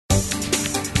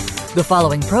The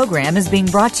following program is being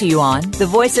brought to you on the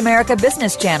Voice America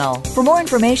Business Channel. For more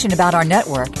information about our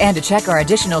network and to check our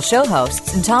additional show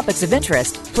hosts and topics of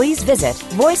interest, please visit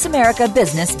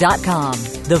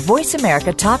voiceamericabusiness.com. The Voice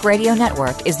America Talk Radio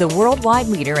Network is the worldwide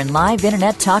leader in live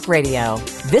Internet talk radio.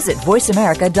 Visit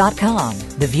voiceamerica.com.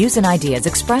 The views and ideas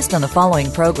expressed on the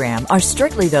following program are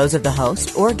strictly those of the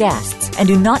host or guests and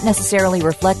do not necessarily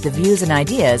reflect the views and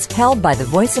ideas held by the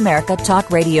Voice America Talk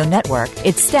Radio Network,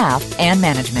 its staff, and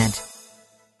management.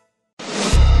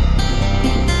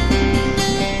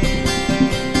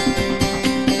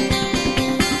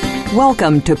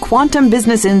 Welcome to Quantum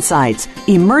Business Insights,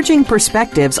 emerging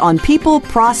perspectives on people,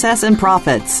 process, and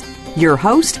profits. Your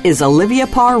host is Olivia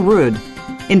Parr-Rudd.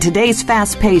 In today's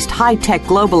fast-paced, high-tech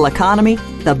global economy,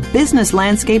 the business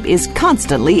landscape is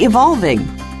constantly evolving.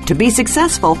 To be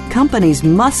successful, companies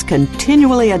must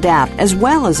continually adapt as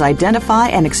well as identify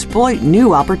and exploit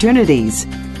new opportunities.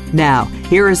 Now,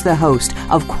 here is the host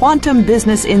of Quantum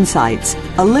Business Insights,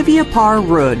 Olivia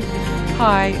Parr-Rudd.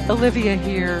 Hi, Olivia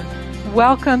here.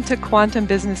 Welcome to Quantum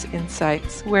Business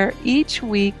Insights, where each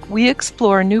week we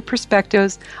explore new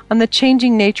perspectives on the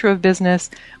changing nature of business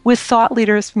with thought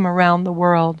leaders from around the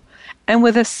world, and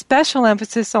with a special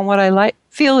emphasis on what I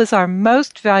feel is our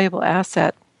most valuable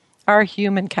asset, our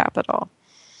human capital.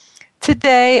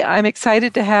 Today, I'm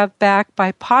excited to have back,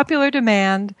 by popular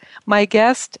demand, my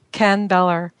guest, Ken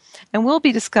Beller, and we'll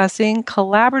be discussing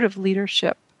collaborative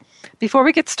leadership. Before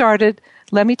we get started,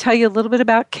 let me tell you a little bit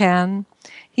about Ken.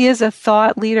 He is a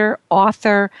thought leader,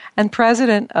 author, and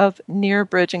president of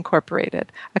Nearbridge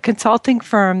Incorporated, a consulting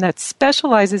firm that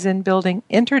specializes in building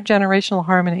intergenerational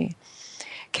harmony.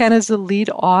 Ken is the lead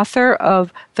author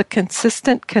of The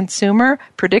Consistent Consumer,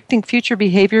 Predicting Future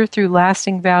Behavior Through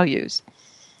Lasting Values.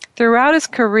 Throughout his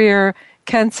career,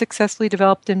 Ken successfully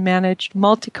developed and managed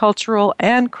multicultural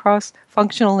and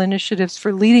cross-functional initiatives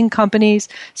for leading companies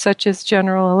such as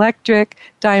General Electric,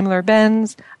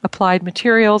 Daimler-Benz, Applied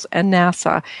Materials, and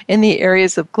NASA in the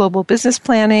areas of global business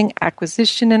planning,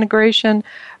 acquisition integration,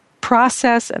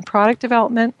 process and product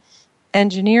development,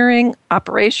 engineering,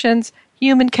 operations,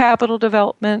 human capital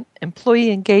development, employee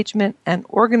engagement, and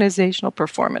organizational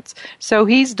performance. So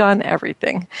he's done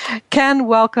everything. Ken,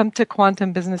 welcome to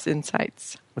Quantum Business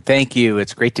Insights. Well, thank you.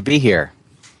 It's great to be here.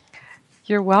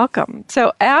 You're welcome.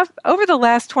 So over the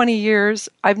last 20 years,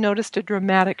 I've noticed a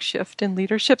dramatic shift in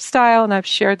leadership style, and I've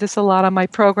shared this a lot on my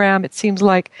program. It seems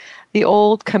like the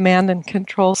old command and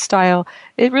control style,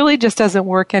 it really just doesn't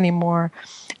work anymore.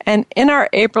 And in our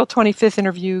April 25th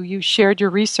interview, you shared your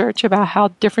research about how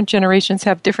different generations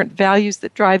have different values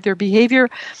that drive their behavior.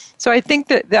 So I think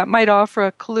that might offer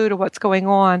a clue to what's going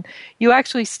on. You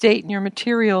actually state in your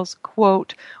materials,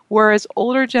 quote, whereas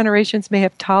older generations may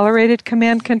have tolerated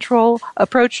command control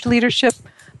approach to leadership,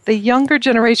 the younger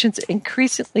generations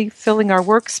increasingly filling our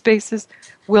workspaces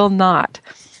will not,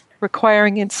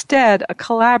 requiring instead a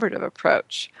collaborative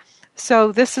approach.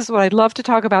 So this is what I'd love to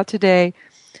talk about today.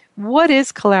 What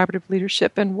is collaborative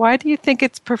leadership, and why do you think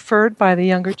it's preferred by the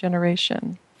younger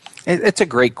generation? It's a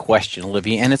great question,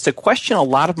 Olivia, and it's a question a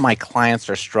lot of my clients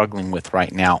are struggling with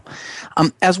right now.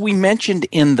 As we mentioned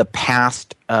in the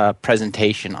past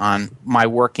presentation on my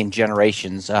work in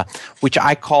generations, which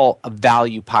I call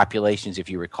value populations, if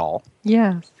you recall.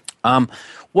 Yes.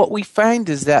 What we find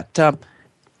is that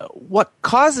what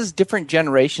causes different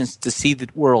generations to see the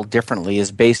world differently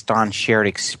is based on shared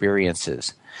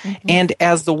experiences. Mm-hmm. And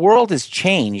as the world has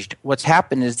changed, what's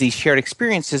happened is these shared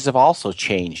experiences have also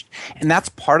changed. And that's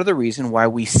part of the reason why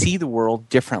we see the world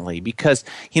differently. Because,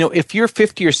 if you're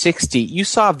 50 or 60, you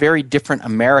saw a very different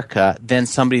America than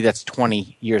somebody that's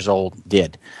 20 years old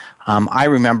did. I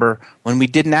remember when we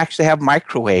didn't actually have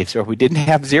microwaves or we didn't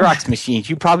have Xerox machines.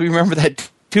 You probably remember that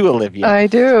too, Olivia. I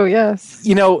do, yes.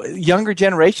 Younger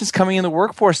generations coming in the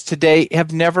workforce today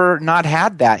have never not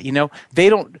had that. They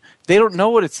don't know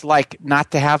what it's like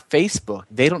not to have Facebook.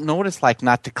 They don't know what it's like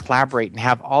not to collaborate and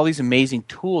have all these amazing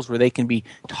tools where they can be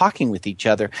talking with each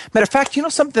other. Matter of fact,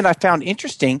 something I found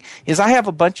interesting is I have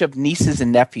a bunch of nieces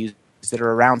and nephews that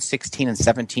are around 16 and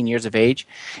 17 years of age,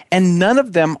 and none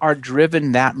of them are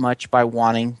driven that much by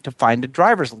wanting to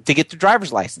get the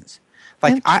driver's license.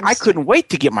 Like, I couldn't wait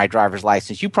to get my driver's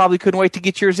license. You probably couldn't wait to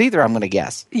get yours either, I'm going to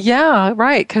guess. Yeah,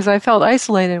 right, because I felt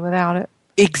isolated without it.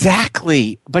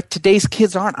 Exactly. But today's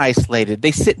kids aren't isolated.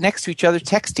 They sit next to each other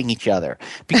texting each other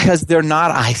because they're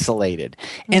not isolated.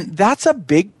 And that's a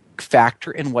big factor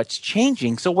in what's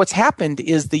changing. So what's happened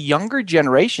is the younger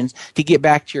generations, to get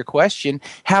back to your question,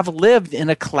 have lived in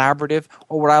a collaborative,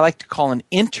 or what I like to call an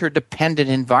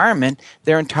interdependent environment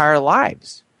their entire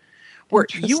lives. Where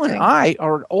you and I,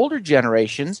 or older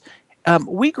generations,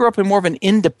 we grew up in more of an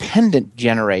independent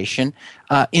generation,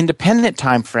 independent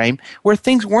time frame, where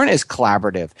things weren't as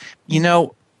collaborative.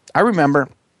 I remember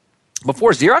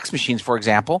before Xerox machines, for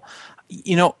example,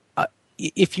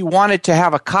 if you wanted to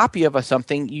have a copy of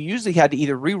something, you usually had to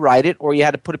either rewrite it or you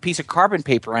had to put a piece of carbon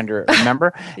paper under it,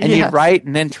 remember? And Yes. you'd write,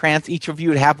 and then each of you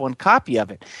would have one copy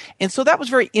of it. And so that was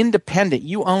very independent.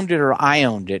 You owned it or I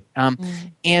owned it.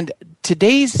 And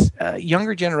today's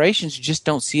younger generations just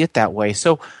don't see it that way.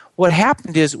 So what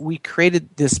happened is we created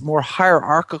this more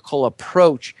hierarchical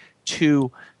approach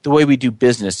to the way we do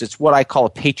business. It's what I call a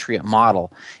patriot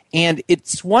model. And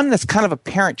it's one that's kind of a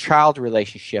parent-child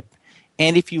relationship.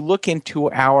 And if you look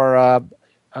into our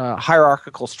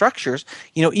hierarchical structures,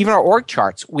 even our org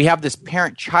charts, we have this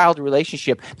parent-child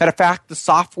relationship. Matter of fact, the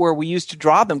software we use to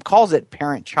draw them calls it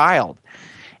parent-child.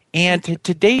 And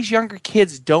today's younger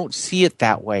kids don't see it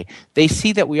that way. They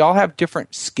see that we all have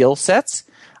different skill sets.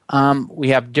 We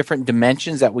have different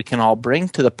dimensions that we can all bring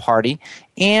to the party,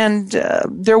 and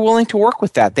they're willing to work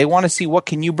with that. They want to see what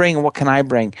can you bring and what can I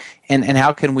bring, and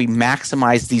how can we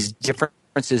maximize these differences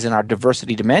in our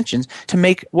diversity dimensions to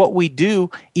make what we do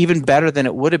even better than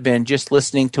it would have been just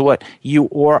listening to what you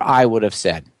or I would have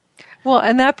said. Well,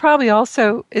 and that probably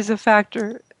also is a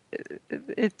factor.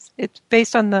 It's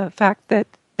based on the fact that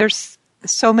there's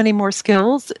so many more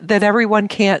skills that everyone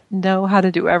can't know how to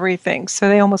do everything. So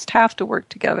they almost have to work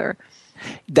together.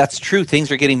 That's true. Things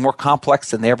are getting more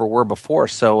complex than they ever were before.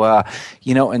 So,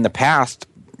 in the past,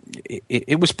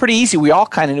 it was pretty easy. We all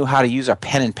kind of knew how to use our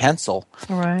pen and pencil.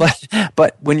 Right.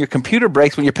 But when your computer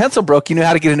breaks, when your pencil broke, you knew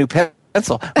how to get a new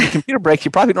pencil. When your computer breaks,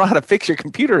 you probably don't know how to fix your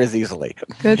computer as easily.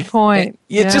 Good point.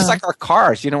 It's just like our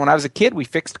cars. When I was a kid, we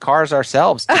fixed cars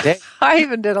ourselves. Today, I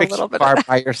even did a little bit of of car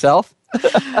by yourself.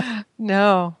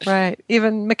 No, right.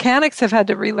 Even mechanics have had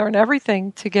to relearn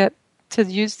everything to get to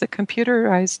use the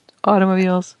computerized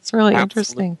automobiles. It's really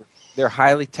interesting. They're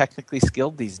highly technically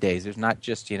skilled these days. There's not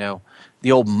just,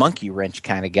 the old monkey wrench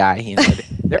kind of guy.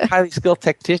 They're highly skilled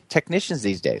technicians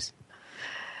these days.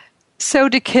 So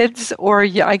do kids, or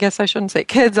I guess I shouldn't say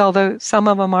kids, although some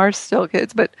of them are still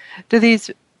kids, but do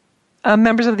these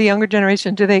members of the younger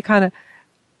generation, do they kind of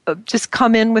just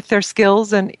come in with their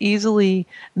skills and easily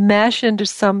mesh into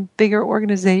some bigger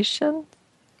organization?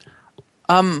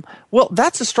 Well,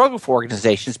 that's a struggle for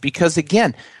organizations because,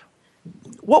 again,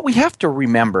 what we have to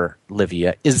remember,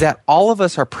 Livia, is that all of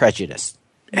us are prejudiced.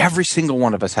 Every single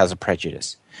one of us has a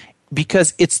prejudice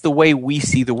because it's the way we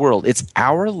see the world. It's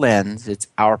our lens. It's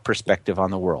our perspective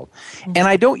on the world. Mm-hmm. And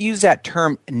I don't use that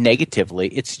term negatively.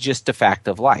 It's just a fact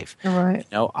of life. Right.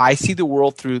 I see the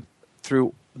world through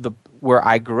where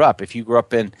I grew up. If you grew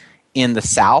up in the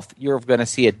South, you're going to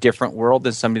see a different world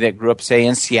than somebody that grew up, say,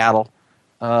 in Seattle,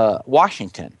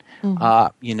 Washington.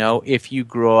 Mm-hmm. If you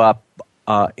grew up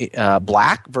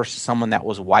black versus someone that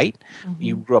was white, mm-hmm.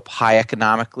 you grew up high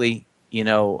economically, in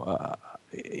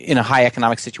a high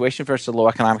economic situation versus a low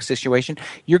economic situation,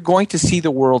 you're going to see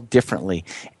the world differently.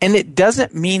 And it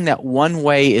doesn't mean that one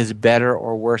way is better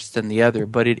or worse than the other,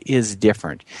 but it is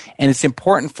different. And it's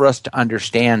important for us to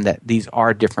understand that these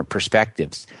are different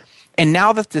perspectives. And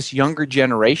now that this younger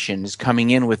generation is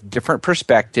coming in with different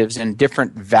perspectives and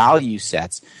different value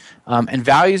sets, and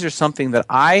values are something that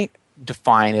I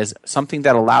define as something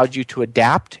that allowed you to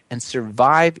adapt and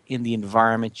survive in the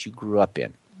environment you grew up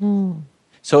in. Mm.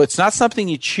 So it's not something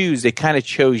you choose. They kind of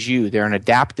chose you. They're an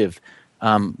adaptive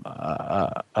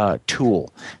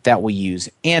tool that we use.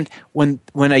 And when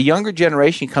a younger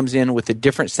generation comes in with a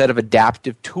different set of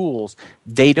adaptive tools,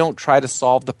 they don't try to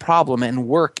solve the problem and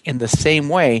work in the same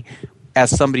way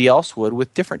as somebody else would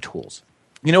with different tools.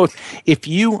 If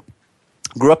you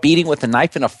grew up eating with a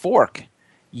knife and a fork,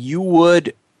 you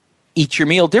would eat your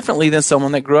meal differently than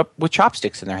someone that grew up with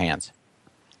chopsticks in their hands.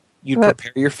 You'd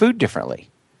prepare your food differently.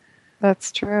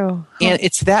 That's true. And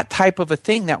it's that type of a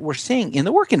thing that we're seeing in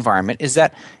the work environment is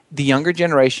that the younger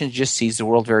generation just sees the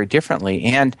world very differently.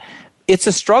 And it's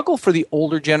a struggle for the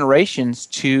older generations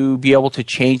to be able to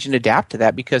change and adapt to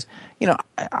that because,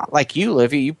 like you,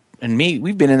 Livia, you and me,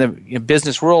 we've been in the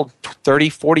business world 30,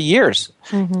 40 years.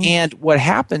 Mm-hmm. And what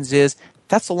happens is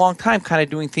that's a long time kind of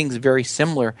doing things very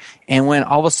similar. And when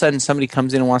all of a sudden somebody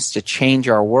comes in and wants to change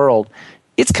our world,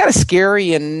 it's kind of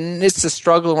scary and it's a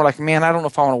struggle. And we're like, man, I don't know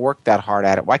if I want to work that hard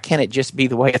at it. Why can't it just be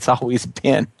the way it's always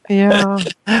been? Yeah.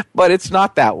 But it's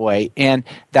not that way. And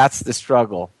that's the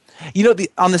struggle.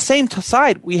 On the same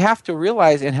side, we have to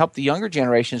realize and help the younger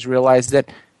generations realize that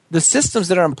the systems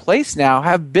that are in place now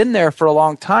have been there for a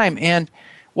long time. And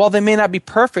while they may not be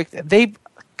perfect, they've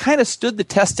kind of stood the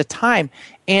test of time.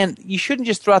 And you shouldn't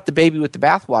just throw out the baby with the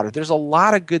bathwater. There's a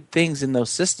lot of good things in those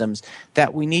systems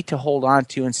that we need to hold on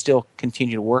to and still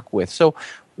continue to work with. So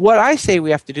what I say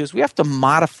we have to do is we have to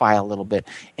modify a little bit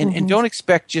and don't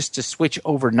expect just to switch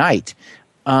overnight.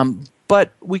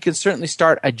 But we can certainly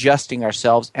start adjusting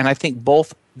ourselves. And I think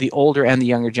both the older and the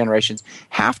younger generations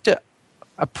have to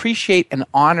appreciate and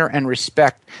honor and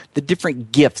respect the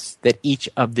different gifts that each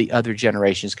of the other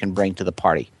generations can bring to the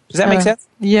party. Does that make sense?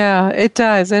 Yeah, it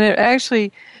does. And it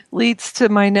actually leads to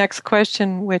my next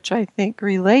question, which I think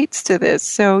relates to this.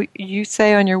 So you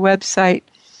say on your website,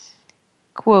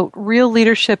 quote, real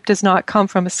leadership does not come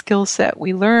from a skill set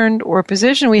we learned or a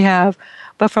position we have,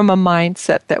 but from a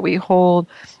mindset that we hold.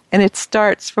 And it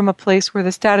starts from a place where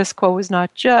the status quo is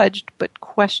not judged, but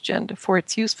questioned for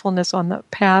its usefulness on the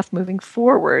path moving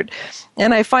forward.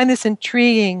 And I find this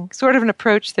intriguing, sort of an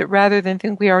approach that rather than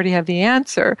think we already have the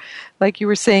answer, like you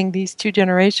were saying, these two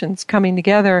generations coming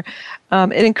together,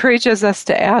 it encourages us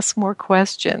to ask more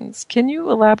questions. Can you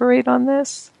elaborate on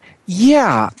this?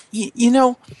 Yeah. You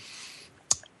know,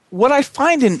 what I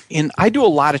find I do a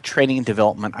lot of training and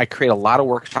development. I create a lot of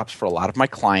workshops for a lot of my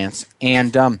clients.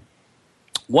 And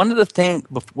one of the things,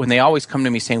 when they always come to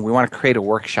me saying, we want to create a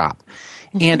workshop.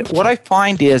 And what I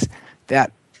find is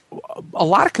that a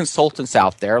lot of consultants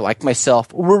out there, like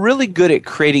myself, we're really good at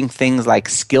creating things like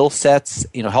skill sets,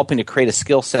 helping to create a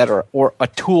skill set or a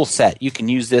tool set. You can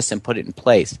use this and put it in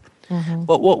place.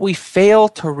 But what we fail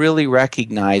to really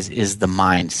recognize is the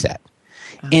mindset.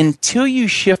 Until you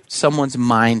shift someone's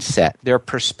mindset, their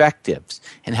perspectives,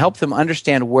 and help them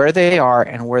understand where they are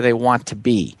and where they want to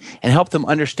be, and help them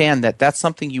understand that that's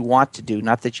something you want to do,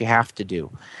 not that you have to do.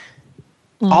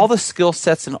 All the skill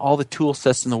sets and all the tool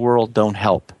sets in the world don't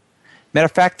help. Matter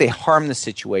of fact, they harm the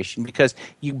situation because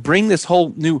you bring this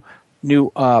whole new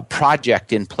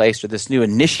project in place or this new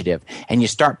initiative, and you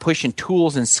start pushing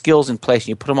tools and skills in place, and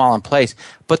you put them all in place,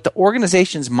 but the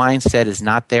organization's mindset is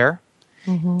not there.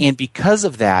 And because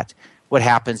of that, what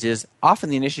happens is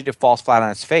often the initiative falls flat on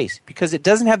its face because it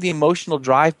doesn't have the emotional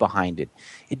drive behind it.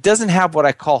 It doesn't have what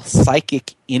I call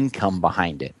psychic income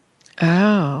behind it.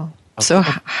 Oh. Okay. So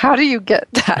how do you get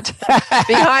that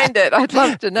behind it? I'd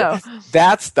love to know.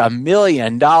 That's the $1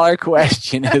 million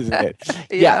question, isn't it?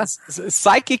 Yes.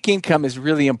 Psychic income is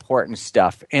really important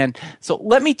stuff. And so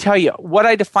let me tell you what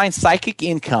I define psychic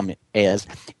income as.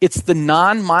 It's the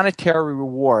non-monetary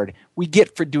reward we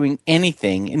get for doing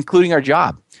anything, including our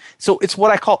job. So it's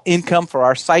what I call income for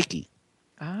our psyche.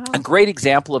 Oh. A great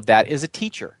example of that is a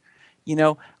teacher.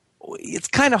 It's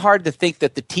kind of hard to think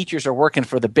that the teachers are working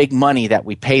for the big money that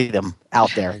we pay them out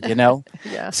there,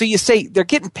 Yeah. So you say they're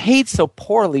getting paid so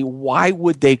poorly, why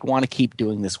would they want to keep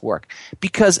doing this work?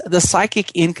 Because the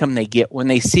psychic income they get when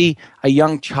they see a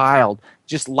young child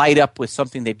just light up with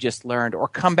something they've just learned or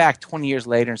come back 20 years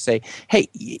later and say, hey,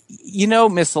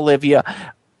 Miss Olivia,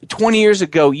 20 years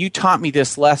ago you taught me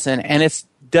this lesson and it's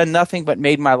done nothing but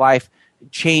made my life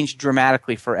change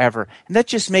dramatically forever. And that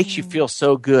just makes you feel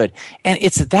so good. And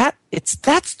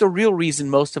that's the real reason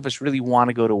most of us really want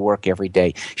to go to work every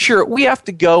day. Sure, we have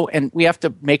to go and we have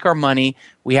to make our money.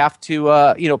 We have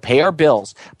to, pay our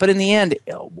bills. But in the end,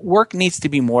 work needs to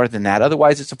be more than that.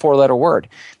 Otherwise, it's a 4-letter word.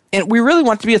 And we really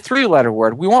want it to be a 3-letter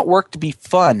word. We want work to be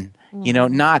fun,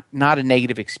 not a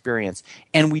negative experience.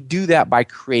 And we do that by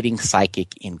creating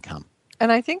psychic income.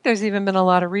 And I think there's even been a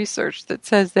lot of research that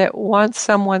says that once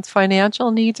someone's financial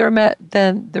needs are met,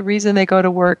 then the reason they go to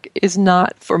work is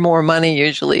not for more money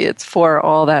usually. It's for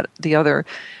all that, the other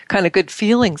kind of good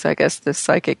feelings, I guess, the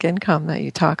psychic income that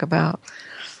you talk about.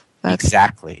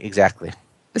 Exactly.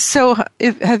 So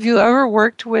have you ever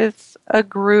worked with a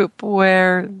group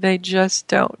where they just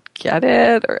don't get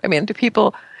it? Or, do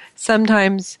people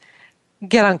sometimes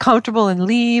get uncomfortable and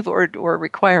leave or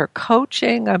require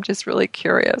coaching? I'm just really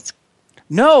curious.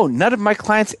 No, none of my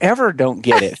clients ever don't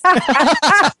get it. All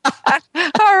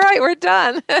right, we're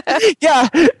done. Yeah.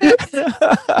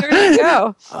 There you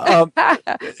go.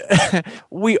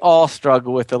 We all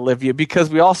struggle with Olivia because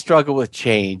we all struggle with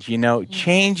change.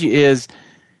 Change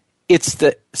it's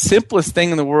the simplest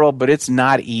thing in the world, but it's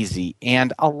not easy.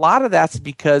 And a lot of that's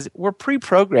because we're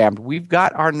pre-programmed. We've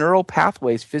got our neural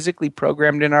pathways physically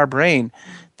programmed in our brain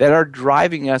that are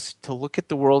driving us to look at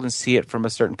the world and see it from a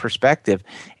certain perspective.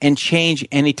 And change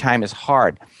anytime is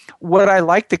hard. What I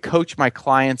like to coach my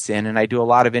clients in, and I do a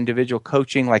lot of individual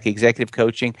coaching like executive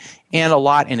coaching and a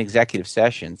lot in executive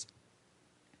sessions,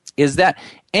 is that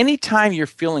anytime you're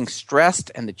feeling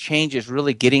stressed and the change is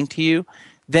really getting to you,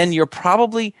 then you're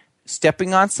probably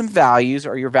stepping on some values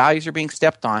or your values are being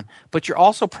stepped on, but you're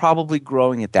also probably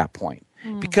growing at that point.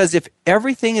 Because if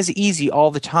everything is easy all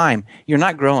the time, you're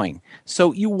not growing.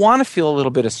 So you want to feel a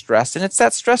little bit of stress, and it's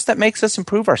that stress that makes us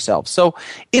improve ourselves. So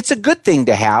it's a good thing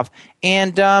to have,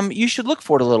 and you should look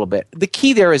for it a little bit. The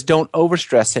key there is don't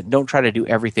overstress it. Don't try to do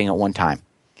everything at one time.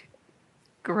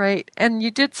 Great. And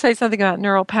you did say something about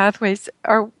neural pathways.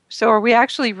 Are we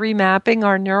actually remapping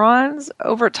our neurons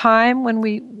over time when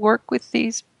we work with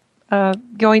these,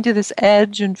 going to this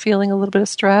edge and feeling a little bit of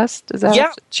stress? Does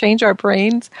that change our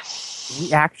brains?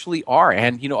 We actually are.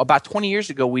 And, about 20 years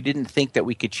ago, we didn't think that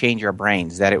we could change our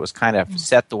brains, that it was kind of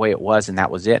set the way it was and that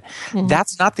was it. Mm-hmm.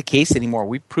 That's not the case anymore.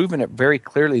 We've proven it very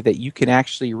clearly that you can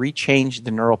actually rechange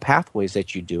the neural pathways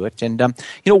that you do it. And,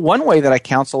 one way that I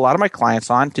counsel a lot of my clients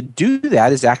on to do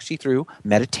that is actually through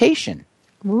meditation.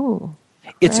 Ooh.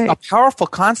 It's a powerful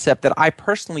concept that I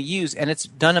personally use, and it's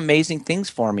done amazing things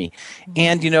for me.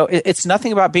 And, it's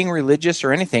nothing about being religious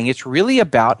or anything. It's really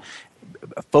about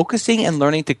focusing and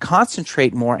learning to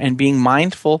concentrate more and being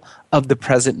mindful of the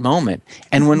present moment.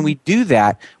 And when we do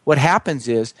that, what happens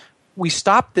is we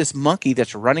stop this monkey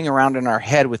that's running around in our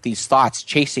head with these thoughts,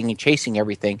 chasing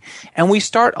everything, and we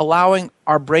start allowing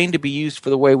our brain to be used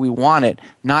for the way we want it,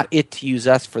 not it to use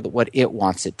us for what it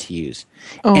wants it to use.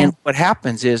 Oh. And what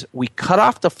happens is we cut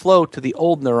off the flow to the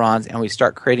old neurons and we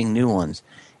start creating new ones.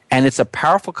 And it's a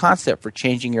powerful concept for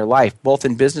changing your life, both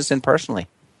in business and personally.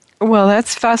 Well,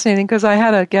 that's fascinating because I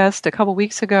had a guest a couple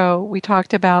weeks ago. We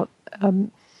talked about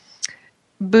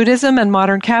Buddhism and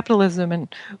modern capitalism,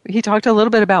 and he talked a little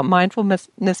bit about mindfulness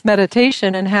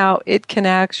meditation and how it can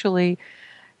actually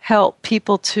help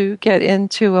people to get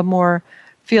into a more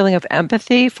feeling of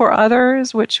empathy for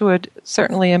others, which would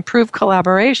certainly improve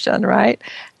collaboration, right?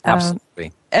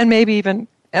 Absolutely. And maybe even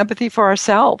empathy for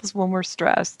ourselves when we're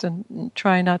stressed and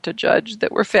try not to judge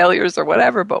that we're failures or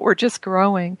whatever, but we're just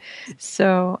growing.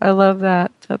 So I love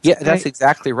that. That's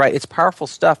exactly right. It's powerful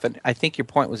stuff, and I think your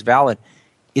point was valid.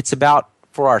 It's about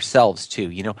for ourselves too,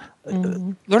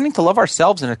 learning to love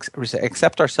ourselves and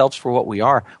accept ourselves for what we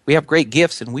are. We have great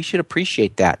gifts, and we should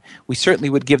appreciate that. We certainly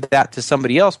would give that to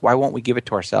somebody else. Why won't we give it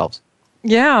to ourselves?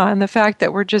 Yeah, and the fact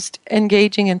that we're just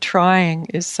engaging and trying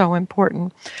is so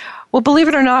important. Well, believe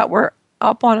it or not, we're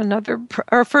up on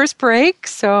our first break,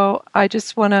 so I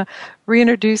just want to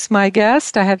reintroduce my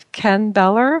guest. I have Ken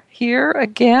Beller here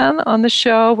again on the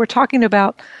show. We're talking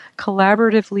about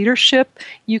collaborative leadership.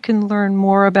 You can learn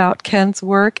more about Ken's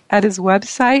work at his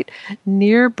website,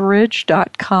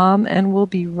 nearbridge.com, and we'll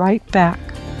be right back.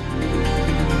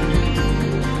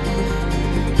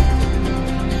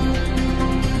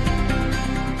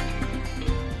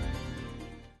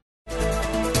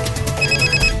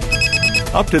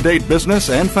 Up-to-date business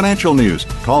and financial news.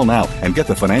 Call now and get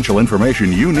the financial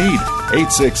information you need.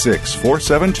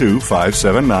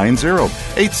 866-472-5790.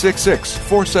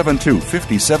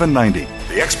 866-472-5790.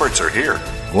 The experts are here.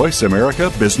 Voice America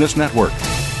Business Network.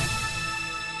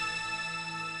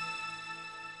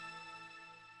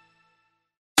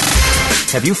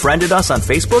 Have you friended us on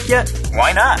Facebook yet?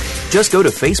 Why not? Just go to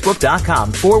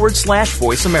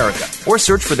facebook.com/Voice America or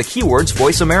search for the keywords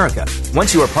Voice America.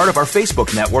 Once you are part of our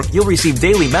Facebook network, you'll receive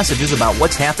daily messages about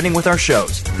what's happening with our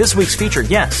shows, this week's featured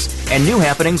guests, and new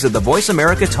happenings of the Voice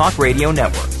America Talk Radio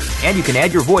Network. And you can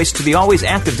add your voice to the always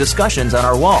active discussions on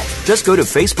our wall. Just go to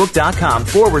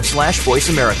facebook.com/Voice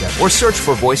America or search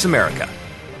for Voice America.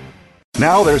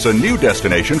 Now there's a new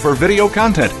destination for video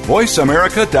content,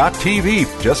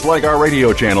 voiceamerica.tv. Just like our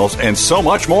radio channels and so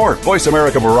much more. Voice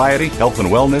America Variety, Health and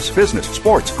Wellness, Business,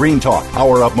 Sports, Green Talk,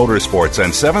 Power Up Motorsports,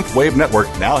 and Seventh Wave Network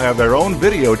now have their own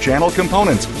video channel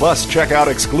components. Plus, check out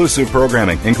exclusive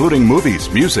programming, including movies,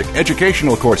 music,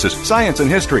 educational courses, science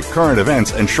and history, current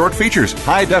events, and short features.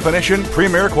 High-definition,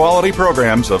 premier quality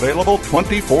programs available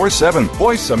 24/7.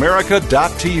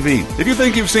 voiceamerica.tv. If you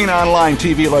think you've seen online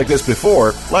TV like this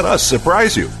before, let us surprise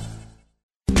you.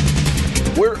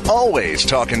 We're always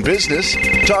talking business.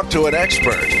 Talk to an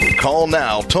expert. Call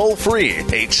now toll free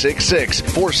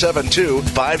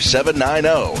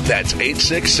 866-472-5790. That's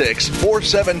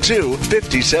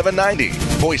 866-472-5790.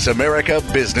 Voice America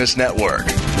Business Network.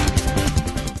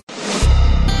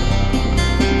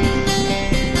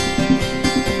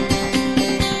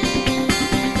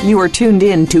 You are tuned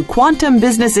in to Quantum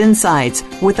Business Insights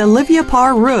with Olivia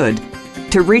Parr-Rudd.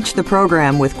 To reach the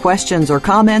program with questions or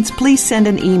comments, please send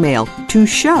an email to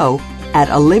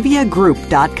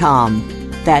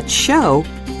show@oliviagroup.com. That's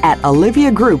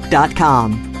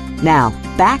show@oliviagroup.com. Now,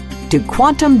 back to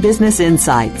Quantum Business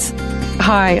Insights.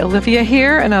 Hi, Olivia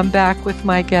here, and I'm back with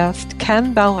my guest,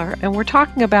 Ken Beller, and we're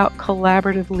talking about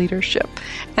collaborative leadership.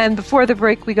 And before the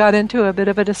break, we got into a bit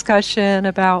of a discussion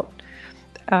about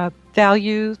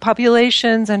values,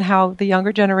 populations, and how the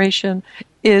younger generation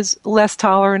is less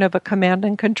tolerant of a command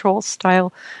and control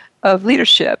style of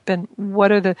leadership, and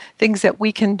what are the things that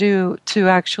we can do to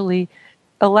actually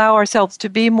allow ourselves to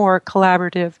be more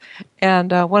collaborative.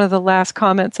 And one of the last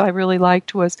comments I really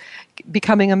liked was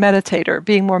becoming a meditator,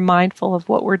 being more mindful of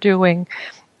what we're doing.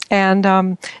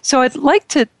 And so I'd like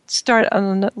to start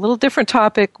on a little different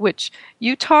topic, which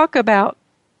you talk about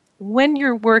when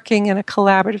you're working in a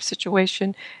collaborative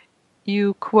situation,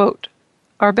 you, quote,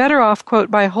 are better off,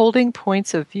 quote, by holding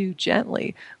points of view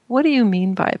gently. What do you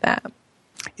mean by that?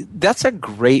 That's a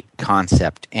great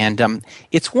concept, and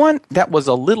it's one that was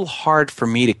a little hard for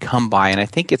me to come by, and I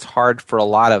think it's hard for a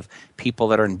lot of people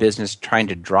that are in business trying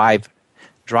to drive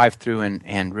through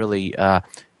and really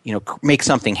make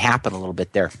something happen a little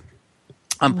bit there.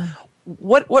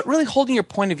 What really holding your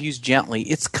point of views gently,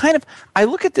 it's kind of, I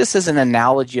look at this as an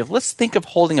analogy of, let's think of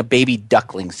holding a baby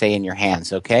duckling, say, in your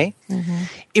hands, okay? Mm-hmm.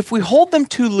 If we hold them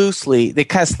too loosely, they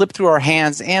kind of slip through our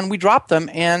hands and we drop them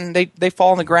and they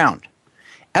fall on the ground.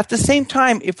 At the same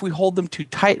time, if we hold them too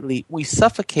tightly, we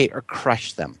suffocate or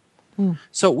crush them.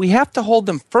 So we have to hold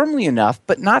them firmly enough,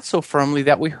 but not so firmly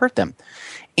that we hurt them.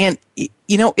 And,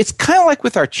 it's kind of like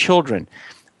with our children.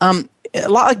 A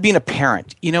lot like being a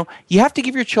parent. You have to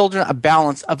give your children a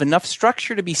balance of enough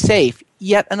structure to be safe,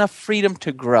 yet enough freedom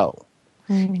to grow.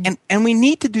 Mm-hmm. And we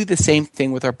need to do the same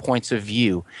thing with our points of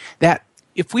view. That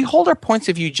if we hold our points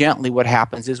of view gently, what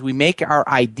happens is we make our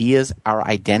ideas our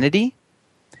identity.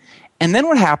 And then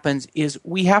what happens is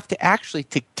we have to actually,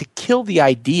 to kill the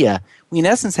idea, we in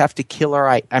essence have to kill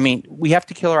we have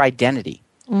to kill our identity.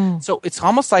 So it's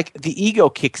almost like the ego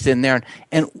kicks in there.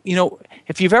 And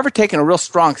if you've ever taken a real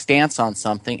strong stance on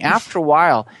something, after a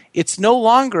while, it's no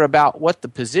longer about what the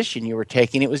position you were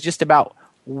taking. It was just about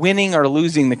winning or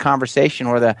losing the conversation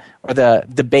or the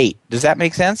debate. Does that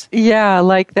make sense? Yeah,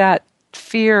 like that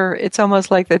fear. It's almost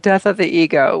like the death of the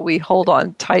ego. We hold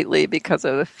on tightly because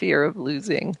of the fear of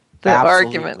losing the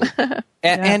argument.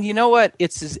 And you know what?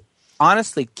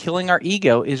 Honestly, killing our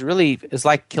ego is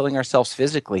like killing ourselves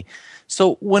physically.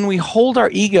 So when we hold our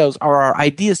egos or our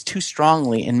ideas too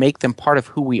strongly and make them part of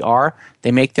who we are,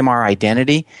 they make them our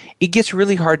identity, it gets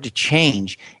really hard to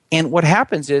change. And what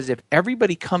happens is if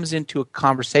everybody comes into a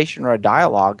conversation or a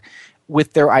dialogue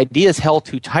with their ideas held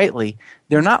too tightly,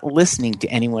 they're not listening to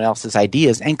anyone else's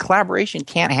ideas, and collaboration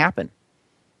can't happen.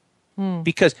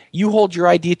 Because you hold your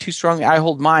idea too strongly, I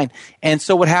hold mine. And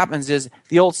so what happens is,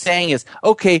 the old saying is,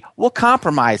 okay, we'll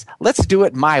compromise. Let's do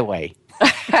it my way.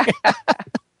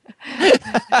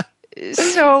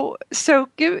 So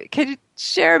can you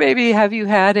share, maybe, have you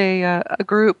had a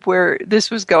group where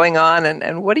this was going on,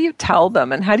 and what do you tell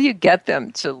them, and how do you get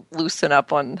them to loosen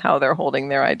up on how they're holding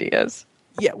their ideas?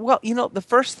 Yeah, well, the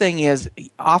first thing is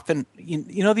often,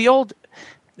 the old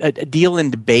a deal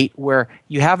in debate where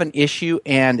you have an issue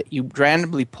and you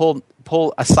randomly pull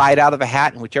a side out of a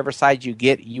hat, and whichever side you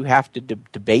get, you have to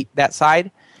debate that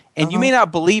side. And you may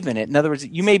not believe in it. In other words,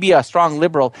 you may be a strong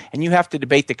liberal and you have to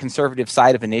debate the conservative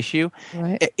side of an issue.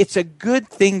 Right. It's a good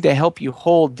thing to help you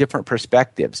hold different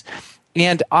perspectives.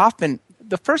 And often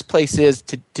the first place is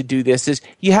to do this is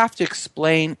you have to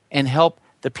explain and help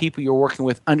the people you're working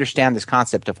with understand this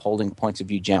concept of holding points of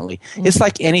view gently. Mm-hmm. It's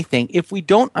like anything. If we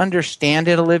don't understand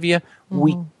it, Olivia,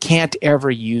 we can't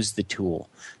ever use the tool.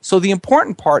 So the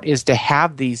important part is to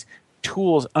have these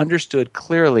tools understood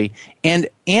clearly and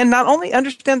not only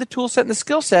understand the tool set and the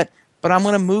skill set, but I'm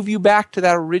going to move you back to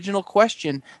that original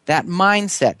question, that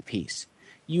mindset piece.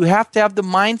 You have to have the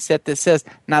mindset that says,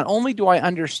 not only do I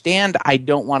understand I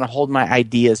don't want to hold my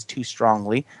ideas too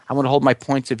strongly, I want to hold my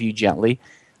points of view gently,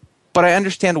 but I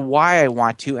understand why I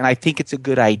want to, and I think it's a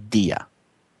good idea.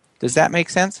 Does that make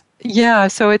sense? Yeah,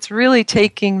 so it's really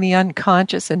taking the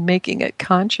unconscious and making it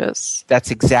conscious. That's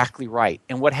exactly right.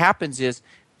 And what happens is,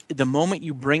 the moment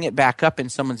you bring it back up in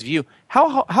someone's view,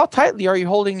 how tightly are you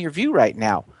holding your view right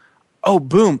now? Oh,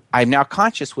 boom, I'm now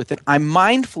conscious with it. I'm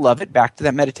mindful of it. Back to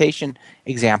that meditation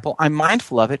example. I'm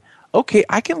mindful of it. Okay,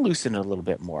 I can loosen it a little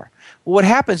bit more. Well, what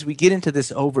happens, we get into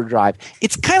this overdrive.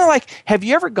 It's kind of like, have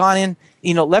you ever gone in,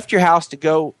 left your house to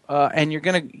go, and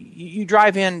you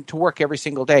drive in to work every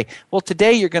single day. Well,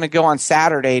 today you're going to go on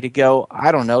Saturday to go,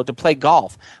 I don't know, to play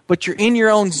golf. But you're in your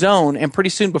own zone, and pretty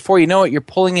soon, before you know it, you're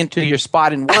pulling into your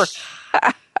spot in work.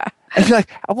 And you're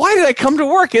like, why did I come to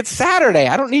work? It's Saturday.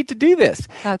 I don't need to do this.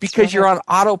 Because you're on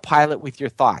autopilot with your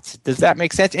thoughts. Does that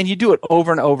make sense? And you do it over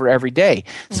and over every day.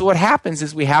 So what happens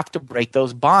is we have to break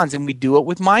those bonds, and we do it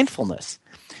with mindfulness.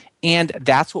 And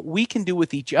that's what we can do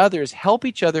with each other, is help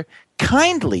each other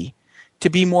kindly to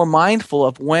be more mindful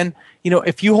of when,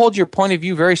 if you hold your point of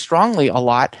view very strongly a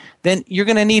lot, then you're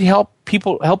going to need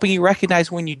people helping you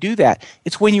recognize when you do that.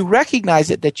 It's when you recognize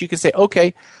it that you can say,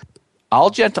 okay, I'll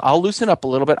loosen up a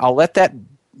little bit. I'll let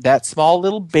that small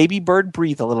little baby bird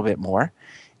breathe a little bit more,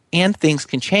 and things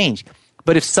can change.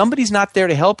 But if somebody's not there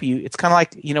to help you, it's kind of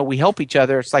like, we help each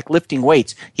other. It's like lifting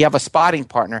weights. You have a spotting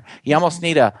partner. You almost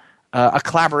need a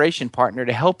collaboration partner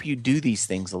to help you do these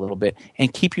things a little bit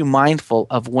and keep you mindful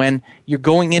of when you're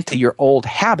going into your old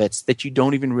habits that you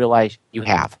don't even realize you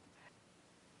have.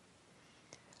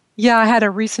 Yeah, I had a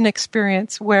recent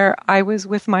experience where I was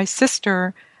with my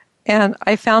sister and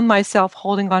I found myself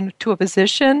holding on to a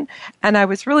position, and I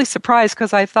was really surprised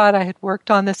because I thought I had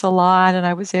worked on this a lot and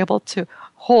I was able to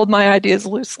hold my ideas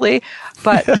loosely.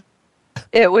 But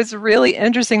it was really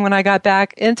interesting when I got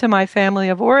back into my family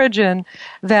of origin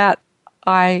that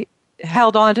I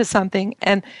held on to something,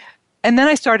 and then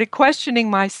I started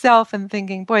questioning myself and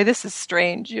thinking, boy, this is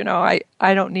strange. I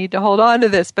don't need to hold on to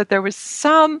this. But there was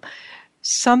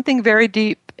something very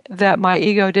deep that my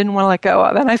ego didn't want to let go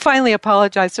of. And I finally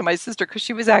apologized to my sister because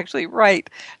she was actually right.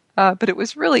 But it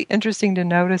was really interesting to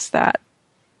notice that.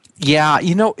 Yeah,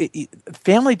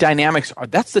 family dynamics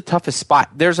that's the toughest spot.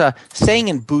 There's a saying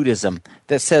in Buddhism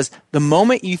that says, the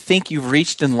moment you think you've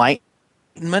reached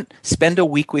enlightenment, spend a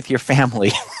week with your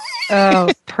family. Oh,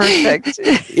 perfect.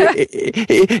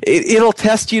 It'll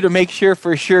test you to make sure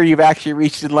for sure you've actually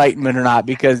reached enlightenment or not,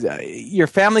 because your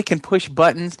family can push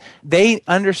buttons. They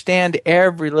understand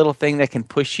every little thing that can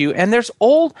push you. And there's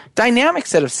old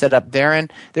dynamics that have set up there,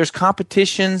 and there's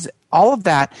competitions, all of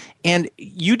that. And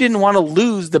you didn't want to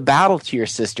lose the battle to your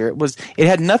sister. It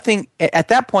had nothing, at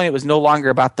that point, it was no longer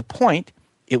about the point.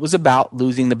 It was about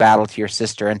losing the battle to your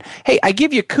sister. And hey, I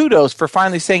give you kudos for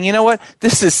finally saying, you know what,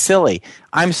 this is silly.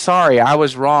 I'm sorry, I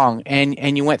was wrong.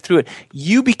 And you went through it.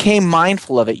 You became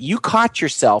mindful of it. You caught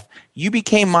yourself. You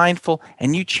became mindful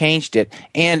and you changed it.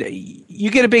 And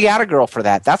you get a big attagirl for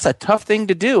that. That's a tough thing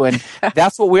to do. And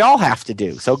that's what we all have to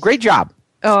do. So great job.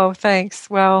 Oh, thanks.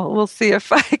 Well, we'll see if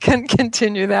I can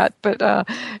continue that. But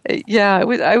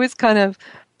I was kind of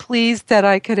pleased that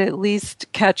I could at least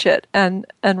catch it and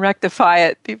rectify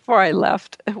it before I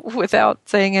left without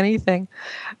saying anything.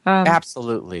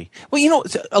 Absolutely. Well,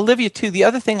 Olivia, too, the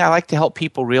other thing I like to help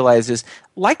people realize is,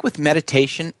 like with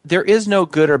meditation, there is no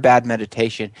good or bad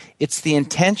meditation. It's the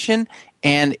intention,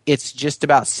 and it's just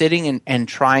about sitting and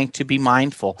trying to be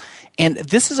mindful. And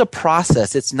this is a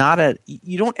process. It's not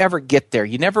you don't ever get there.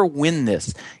 You never win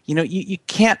this. You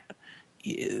can't.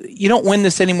 You don't win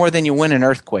this any more than you win an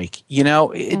earthquake.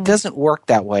 It doesn't work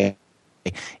that way.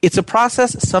 It's a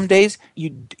process. Some days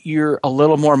you're a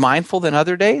little more mindful than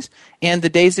other days, and the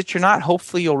days that you're not,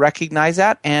 hopefully you'll recognize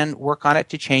that and work on it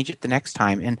to change it the next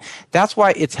time. And that's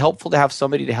why it's helpful to have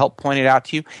somebody to help point it out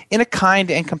to you in a kind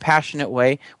and compassionate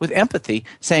way with empathy,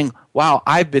 saying, wow,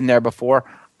 I've been there before.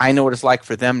 I know what it's like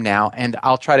for them now, and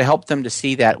I'll try to help them to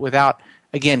see that without,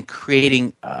 again,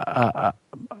 creating a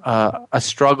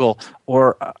struggle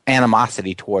or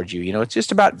animosity towards you. It's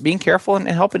just about being careful and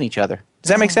helping each other. Does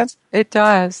that make sense? It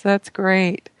does. That's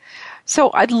great.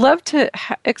 So I'd love to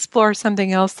explore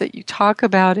something else that you talk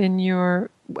about on your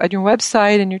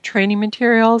website and your training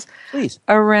materials. Please.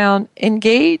 Around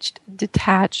engaged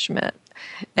detachment.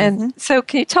 And so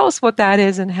can you tell us what that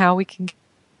is and how we can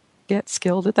get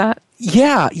skilled at that?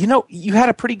 Yeah, you had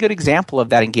a pretty good example of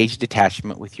that engaged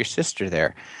detachment with your sister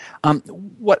there.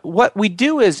 What we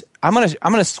do is I'm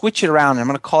gonna switch it around, and I'm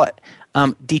gonna call it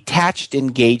detached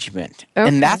engagement,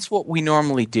 and that's what we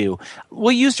normally do.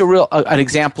 We'll use an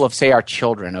example of, say, our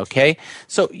children. Okay,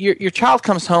 so your child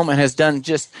comes home and has done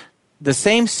just the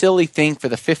same silly thing for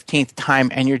the 15th time,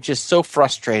 and you're just so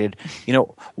frustrated.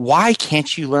 Why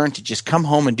can't you learn to just come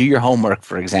home and do your homework,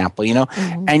 for example,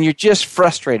 and you're just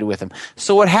frustrated with them.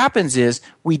 So what happens is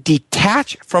we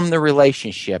detach from the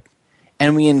relationship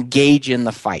and we engage in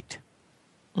the fight.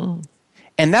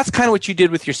 And that's kind of what you did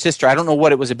with your sister. I don't know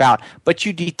what it was about, but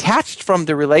you detached from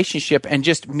the relationship and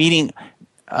just meeting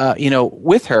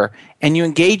with her, and you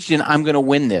engaged in, I'm going to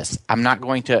win this. I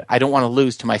don't want to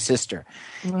lose to my sister.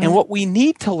 Right. And what we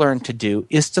need to learn to do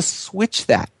is to switch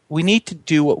that. We need to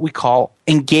do what we call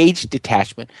engaged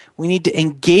detachment. We need to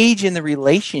engage in the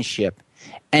relationship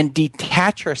and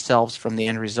detach ourselves from the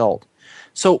end result.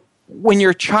 So when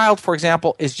your child, for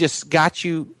example, is just got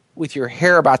you with your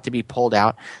hair about to be pulled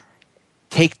out,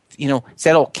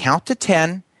 count to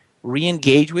 10,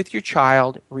 re-engage with your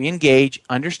child, re-engage,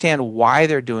 understand why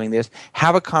they're doing this,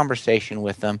 have a conversation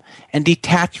with them, and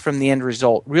detach from the end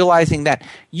result, realizing that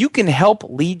you can help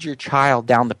lead your child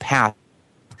down the path,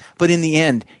 but in the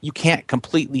end, you can't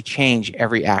completely change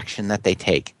every action that they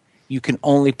take. You can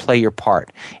only play your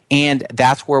part. And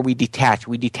that's where we detach.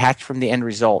 We detach from the end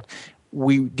result.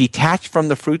 We detach from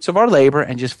the fruits of our labor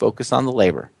and just focus on the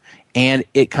labor. And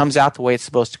it comes out the way it's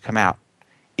supposed to come out.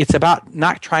 It's about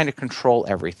not trying to control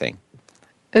everything.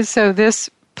 So this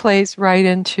plays right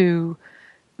into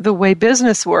the way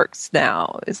business works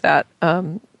now, is that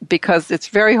because it's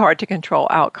very hard to control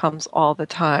outcomes all the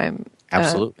time.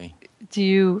 Absolutely.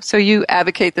 So you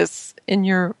advocate this in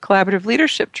your collaborative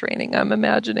leadership training, I'm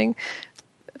imagining.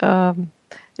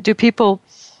 Do people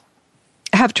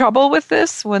have trouble with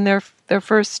this when they're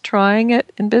first trying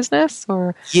it in business,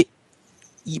 or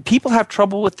people have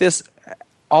trouble with this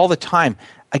all the time?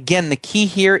 Again, the key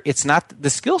here, it's not the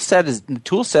skill set, the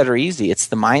tool set are easy. It's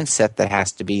the mindset that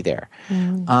has to be there.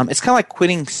 It's kind of like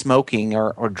quitting smoking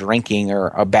or drinking or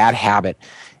a bad habit.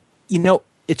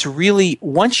 It's really,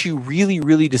 once you really,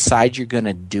 really decide you're going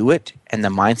to do it and the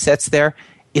mindset's there,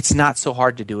 it's not so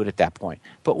hard to do it at that point.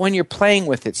 But when you're playing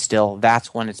with it still,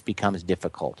 that's when it becomes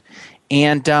difficult.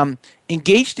 And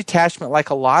engaged detachment, like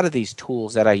a lot of these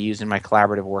tools that I use in my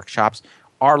collaborative workshops,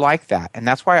 are like that. And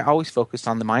that's why I always focus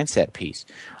on the mindset piece.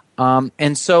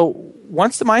 And so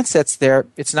once the mindset's there,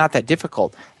 it's not that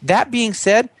difficult. That being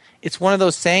said, it's one of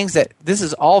those sayings that this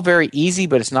is all very easy,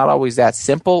 but it's not always that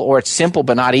simple, or it's simple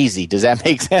but not easy. Does that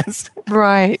make sense?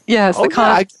 Right. Yes. I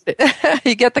get it.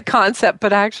 You get the concept,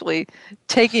 but actually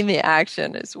taking the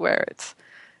action is where it's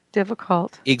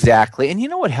difficult. Exactly. And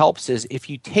what helps is if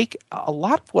you take a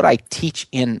lot of what I teach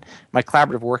in my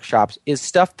collaborative workshops is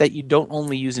stuff that you don't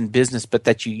only use in business, but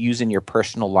that you use in your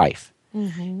personal life.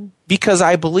 Mm-hmm. Because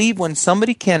I believe when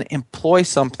somebody can employ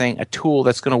something, a tool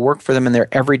that's going to work for them in their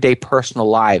everyday personal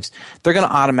lives, they're going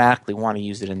to automatically want to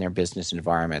use it in their business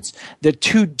environments. The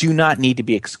two do not need to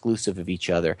be exclusive of each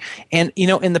other. And,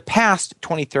 in the past,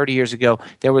 20, 30 years ago,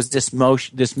 there was this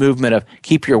movement of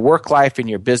keep your work life and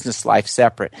your business life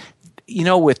separate.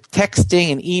 With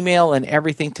texting and email and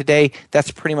everything today,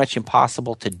 that's pretty much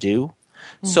impossible to do.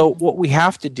 So what we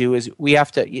have to do is we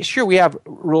have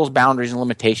rules, boundaries, and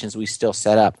limitations we still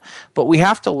set up, but we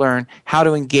have to learn how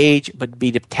to engage but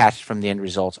be detached from the end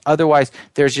results. Otherwise,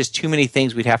 there's just too many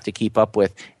things we'd have to keep up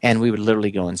with, and we would literally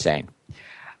go insane.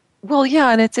 Well, yeah,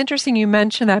 and it's interesting you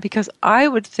mention that, because I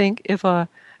would think if a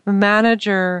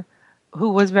manager who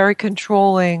was very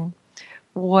controlling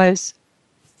was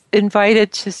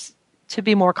invited to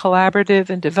be more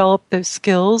collaborative and develop those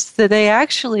skills, that they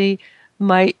actually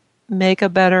might make a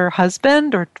better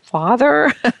husband or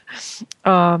father.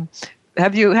 Have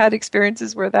you had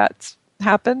experiences where that's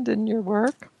happened in your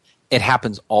work? It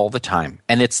happens all the time,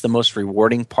 and it's the most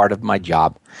rewarding part of my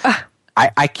job.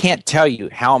 I can't tell you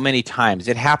how many times.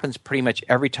 It happens pretty much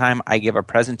every time I give a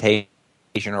presentation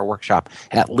or workshop.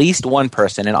 At least one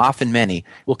person, and often many,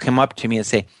 will come up to me and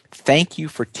say, "Thank you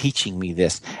for teaching me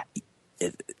this.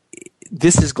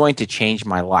 This is going to change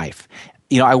my life.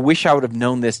 I wish I would have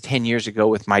known this 10 years ago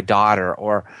with my daughter,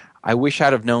 or I wish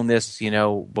I'd have known this,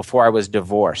 before I was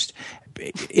divorced."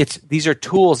 These are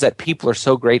tools that people are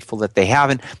so grateful that they have.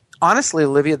 And honestly,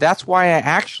 Olivia, that's why I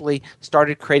actually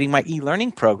started creating my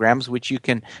e-learning programs, which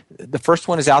the first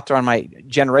one is out there on my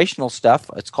generational stuff.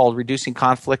 It's called Reducing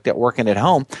Conflict at Work and at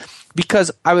Home.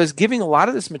 Because I was giving a lot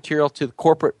of this material to the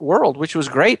corporate world, which was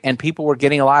great, and people were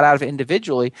getting a lot out of it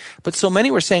individually. But so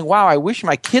many were saying, wow, I wish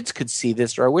my kids could see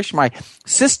this, or I wish my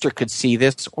sister could see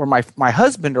this, or my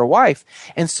husband or wife.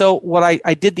 And so what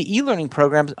I did the e-learning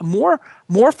programs more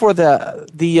for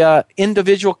the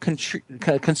individual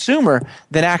consumer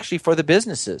than actually for the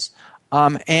businesses.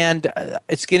 And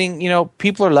it's getting,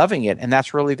 people are loving it. And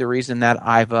that's really the reason that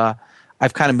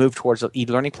I've kind of moved towards an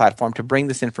e-learning platform to bring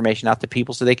this information out to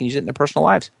people so they can use it in their personal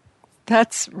lives.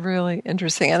 That's really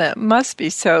interesting, and it must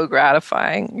be so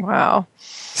gratifying. Wow.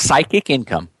 Psychic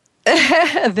income.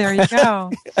 There you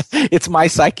go. It's my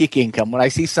psychic income. When I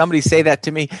see somebody say that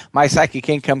to me, my psychic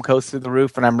income goes through the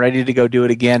roof, and I'm ready to go do it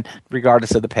again,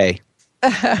 regardless of the pay.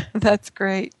 That's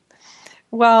great.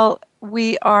 Well,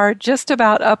 we are just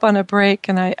about up on a break,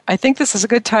 and I think this is a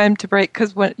good time to break,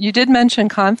 because when you did mention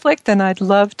conflict, and I'd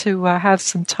love to have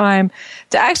some time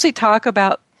to actually talk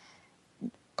about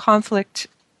conflict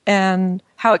and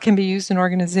how it can be used in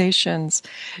organizations.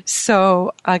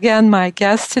 So again, my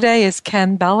guest today is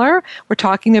Ken Beller. We're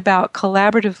talking about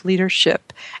collaborative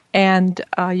leadership, and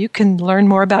you can learn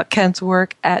more about Ken's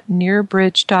work at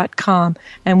nearbridge.com,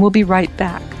 and we'll be right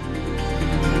back.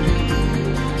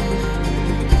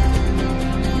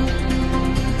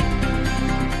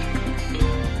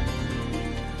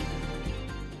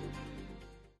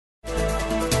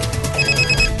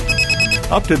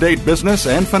 Up-to-date business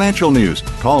and financial news.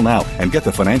 Call now and get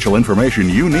the financial information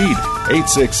you need.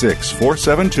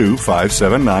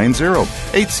 866-472-5790.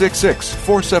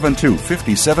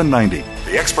 866-472-5790.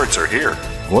 The experts are here.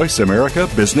 Voice America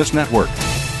Business Network.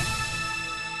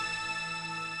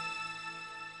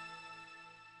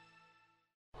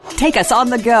 Take us on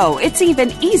the go. It's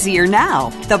even easier now.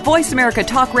 The Voice America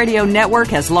Talk Radio Network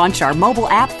has launched our mobile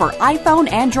app for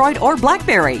iPhone, Android, or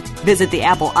BlackBerry. Visit the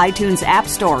Apple iTunes App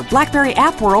Store, BlackBerry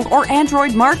App World, or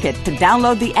Android Market to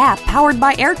download the app powered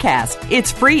by Aircast.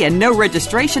 It's free and no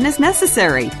registration is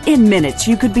necessary. In minutes,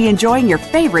 you could be enjoying your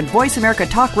favorite Voice America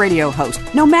Talk Radio host,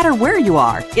 no matter where you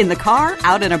are, in the car,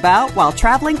 out and about, while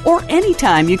traveling, or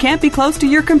anytime you can't be close to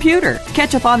your computer.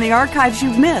 Catch up on the archives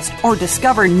you've missed or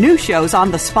discover new shows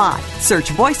on the spot.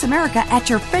 Search Voice America at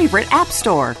your favorite app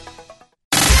store.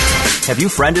 Have you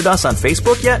friended us on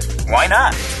Facebook yet? Why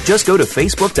not? Just go to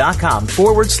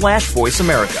facebook.com/Voice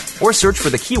America or search for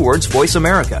the keywords Voice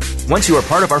America. Once you are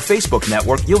part of our Facebook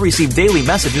network, you'll receive daily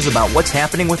messages about what's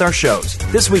happening with our shows,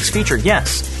 this week's featured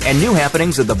guests, and new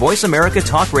happenings at the Voice America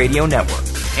Talk Radio Network.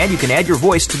 And you can add your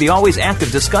voice to the always active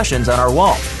discussions on our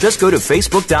wall. Just go to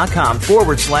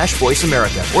facebook.com/Voice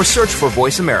America or search for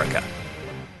Voice America.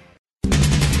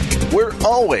 We're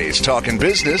always talking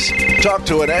business. Talk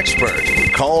to an expert.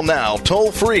 Call now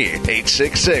toll free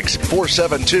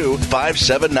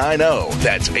 866-472-5790.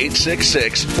 That's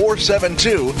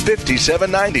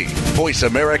 866-472-5790. Voice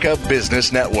America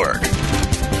Business Network.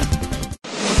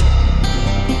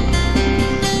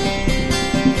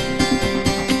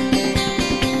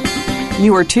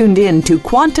 You are tuned in to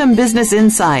Quantum Business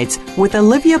Insights with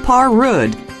Olivia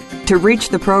Parr-Rudd. To reach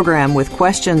the program with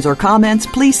questions or comments,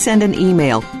 please send an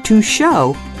email to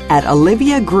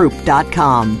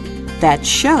show@oliviagroup.com. That's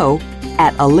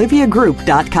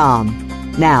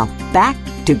show@oliviagroup.com. Now, back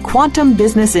to Quantum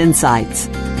Business Insights.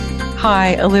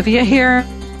 Hi, Olivia here,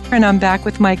 and I'm back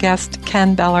with my guest,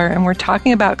 Ken Beller, and we're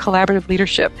talking about collaborative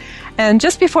leadership. And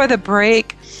just before the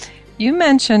break, you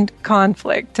mentioned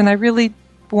conflict, and I really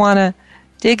want to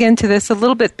dig into this a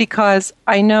little bit because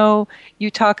I know you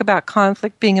talk about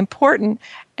conflict being important,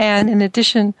 and in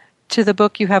addition to the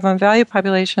book you have on value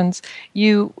populations,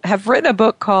 you have written a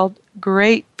book called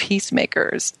Great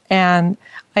Peacemakers, and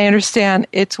I understand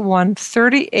it's won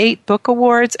 38 book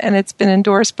awards, and it's been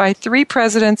endorsed by 3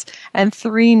 presidents and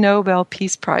 3 Nobel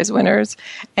Peace Prize winners.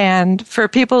 And for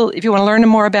people, if you want to learn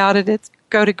more about it,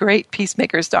 go to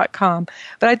greatpeacemakers.com.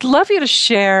 But I'd love you to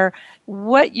share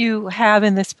what you have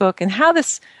in this book and how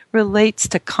this relates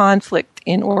to conflict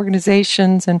in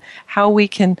organizations and how we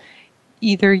can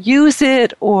either use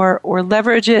it or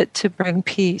leverage it to bring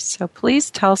peace. So please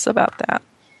tell us about that.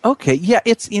 Okay, yeah,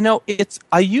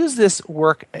 I use this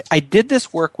work. I did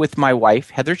this work with my wife,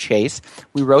 Heather Chase.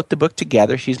 We wrote the book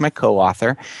together. She's my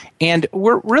co-author, and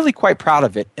we're really quite proud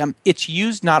of it. It's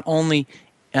used not only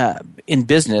in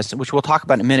business, which we'll talk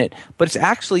about in a minute, but it's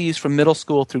actually used from middle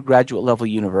school through graduate level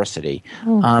university.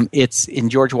 It's in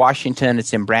George Washington.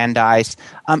 It's in Brandeis.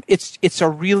 It's a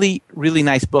really, really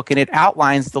nice book, and it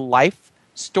outlines the life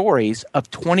stories of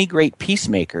 20 great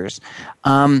peacemakers.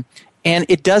 And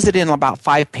it does it in about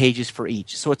 5 pages for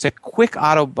each. So it's a quick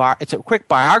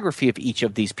biography of each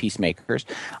of these peacemakers,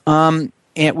 and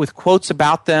with quotes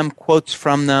about them, quotes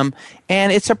from them,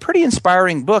 and it's a pretty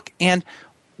inspiring book. And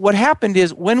what happened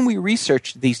is when we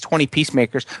researched these 20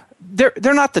 peacemakers, they're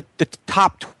not the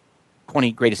top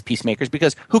 20 greatest peacemakers,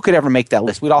 because who could ever make that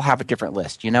list? We'd all have a different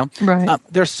list, you know? Right.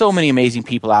 There's so many amazing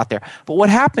people out there. But what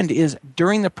happened is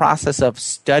during the process of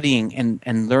studying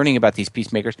and learning about these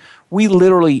peacemakers, we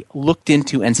literally looked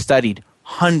into and studied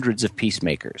hundreds of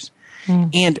peacemakers.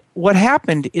 And what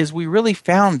happened is we really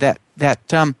found that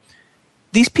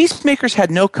these peacemakers had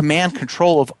no command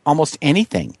control of almost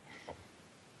anything.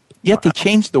 Yet they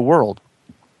changed the world.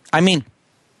 I mean,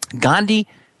 Gandhi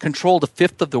controlled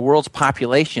 1/5 of the world's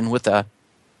population with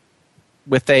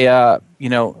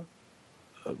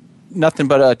nothing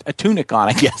but a tunic on,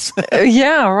 I guess.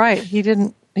 Yeah, right. He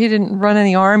didn't run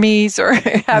any armies or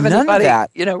have None anybody of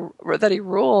that. That he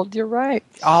ruled. You're right.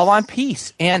 All on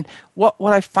peace. And what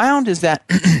I found is that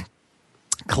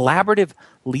collaborative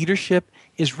leadership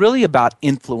is really about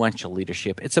influential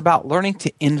leadership. It's about learning to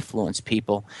influence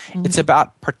people. It's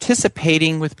about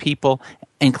participating with people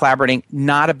and collaborating,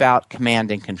 not about command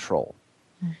and control.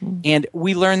 And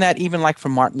we learned that even like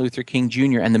from Martin Luther King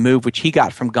Jr. and the move which he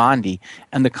got from Gandhi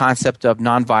and the concept of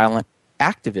nonviolent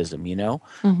activism,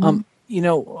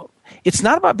 it's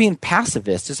not about being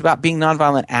pacifist. It's about being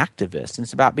nonviolent activists. And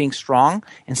it's about being strong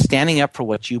and standing up for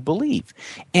what you believe.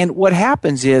 And what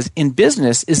happens is in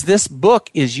business is this book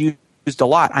is used a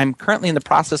lot. I'm currently in the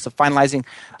process of finalizing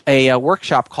a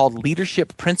workshop called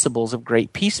Leadership Principles of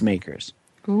Great Peacemakers.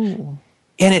 Ooh.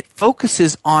 And it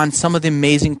focuses on some of the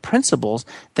amazing principles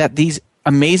that these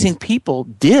amazing people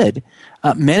did,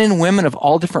 men and women of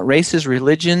all different races,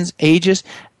 religions, ages,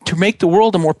 to make the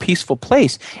world a more peaceful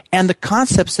place. And the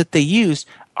concepts that they used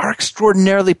are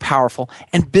extraordinarily powerful,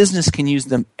 and business can use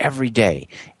them every day.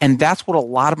 And that's what a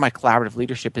lot of my collaborative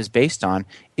leadership is based on,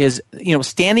 is,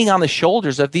 standing on the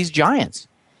shoulders of these giants.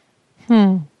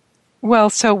 Well,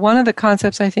 so one of the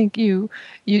concepts I think you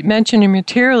mentioned in your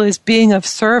material is being of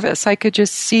service. I could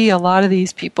just see a lot of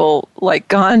these people like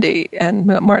Gandhi and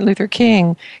Martin Luther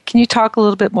King. Can you talk a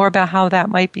little bit more about how that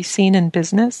might be seen in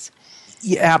business?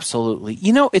 Yeah, absolutely.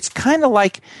 It's kind of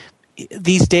like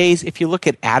these days, if you look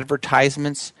at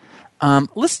advertisements,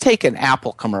 let's take an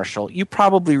Apple commercial. You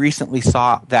probably recently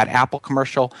saw that Apple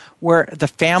commercial where the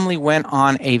family went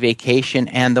on a vacation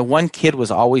and the one kid was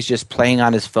always just playing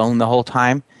on his phone the whole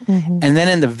time. Mm-hmm. And then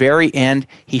in the very end,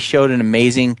 he showed an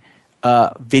amazing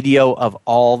video of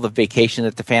all the vacation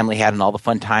that the family had and all the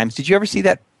fun times. Did you ever see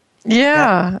that?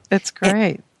 Yeah, it's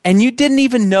great. And you didn't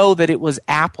even know that it was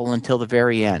Apple until the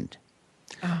very end.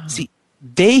 Oh. See,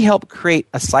 they help create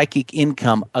a psychic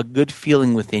income, a good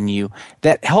feeling within you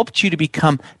that helped you to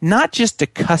become not just a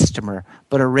customer,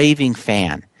 but a raving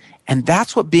fan. And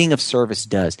that's what being of service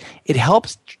does. It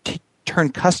helps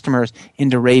turn customers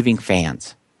into raving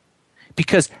fans,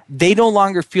 because they no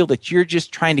longer feel that you're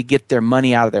just trying to get their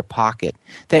money out of their pocket,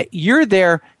 that you're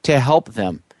there to help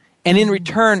them. And in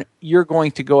return, you're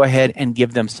going to go ahead and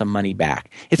give them some money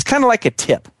back. It's kind of like a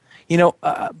tip.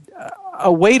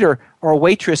 A waiter or a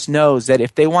waitress knows that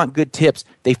if they want good tips,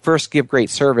 they first give great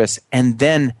service, and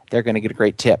then they're going to get a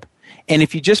great tip. And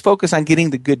if you just focus on getting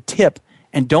the good tip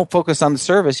and don't focus on the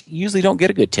service, you usually don't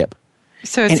get a good tip.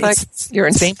 So it's you're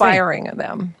inspiring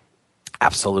them.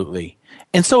 Absolutely.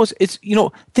 And so it's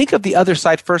think of the other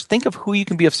side first. Think of who you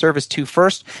can be of service to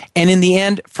first. And in the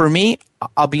end, for me,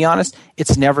 I'll be honest,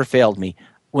 it's never failed me.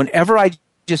 Whenever I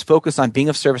just focus on being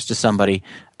of service to somebody,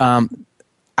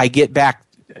 I get back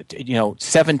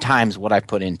 7 times what I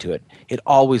put into it. It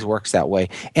always works that way.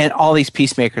 And all these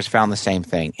peacemakers found the same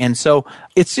thing. And so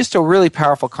it's just a really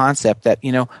powerful concept that,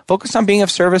 focus on being of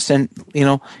service. And,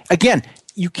 again,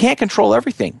 you can't control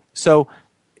everything. So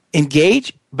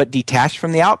engage, but detach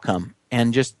from the outcome,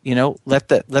 and just, let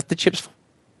the chips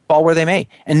fall where they may,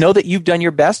 and know that you've done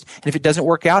your best. And if it doesn't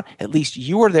work out, at least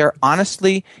you are there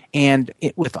honestly and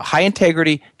with high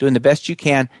integrity, doing the best you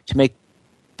can to make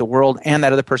the world and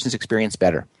that other person's experience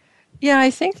better. Yeah,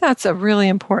 I think that's a really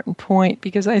important point,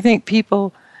 because I think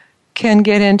people can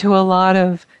get into a lot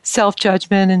of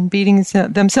self-judgment and beating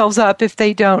themselves up if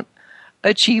they don't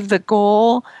achieve the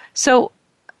goal. So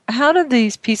how do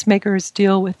these peacemakers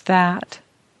deal with that?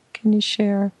 Can you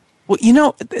share?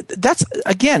 Well, that's,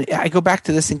 again, I go back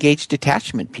to this engaged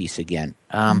detachment piece again.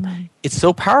 It's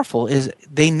so powerful, is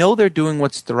they know they're doing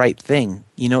what's the right thing.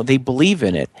 They believe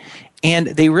in it. And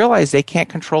they realize they can't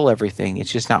control everything.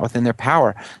 It's just not within their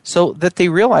power. So that they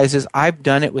realize is, I've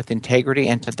done it with integrity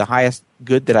and to the highest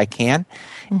good that I can.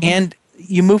 Mm-hmm. And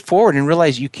you move forward and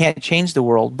realize you can't change the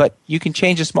world, but you can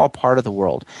change a small part of the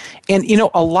world. And,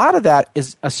 a lot of that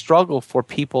is a struggle for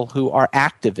people who are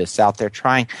activists out there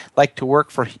trying, like, to work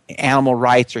for animal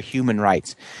rights or human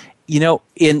rights.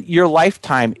 In your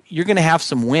lifetime, you're going to have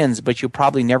some wins, but you're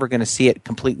probably never going to see it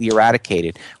completely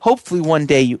eradicated. Hopefully one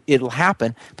day it'll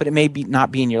happen, but it may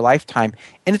not be in your lifetime.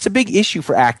 And it's a big issue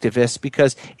for activists,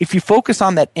 because if you focus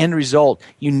on that end result,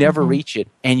 you never reach it,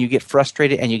 and you get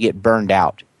frustrated and you get burned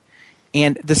out.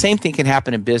 And the same thing can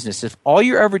happen in business. If all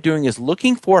you're ever doing is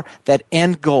looking for that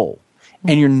end goal,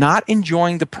 and you're not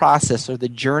enjoying the process or the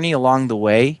journey along the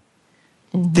way,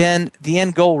 then the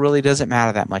end goal really doesn't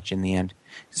matter that much in the end.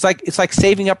 It's like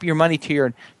saving up your money till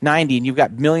you're 90 and you've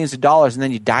got millions of dollars, and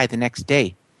then you die the next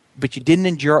day, but you didn't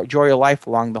enjoy your life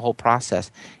along the whole process.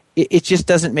 It just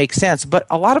doesn't make sense. But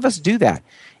a lot of us do that.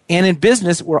 And in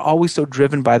business, we're always so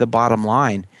driven by the bottom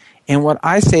line. And what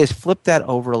I say is, flip that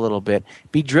over a little bit.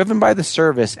 Be driven by the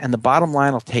service, and the bottom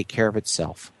line will take care of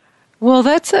itself. Well,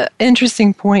 that's an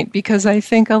interesting point, because I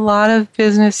think a lot of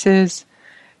businesses,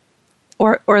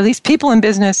 or at least people in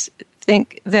business,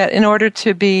 think that in order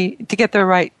to get the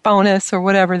right bonus or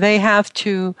whatever, they have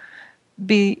to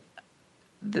be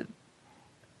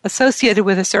associated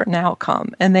with a certain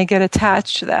outcome, and they get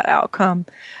attached to that outcome.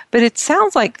 But it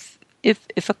sounds like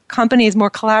if a company is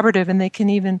more collaborative, and they can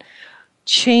even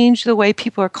change the way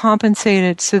people are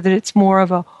compensated so that it's more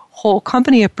of a whole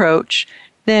company approach,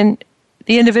 then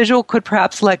the individual could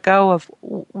perhaps let go of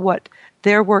what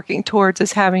they're working towards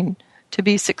as having to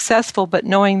be successful, but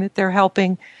knowing that they're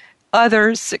helping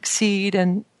others succeed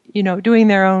and, doing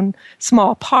their own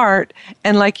small part.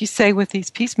 And like you say, with these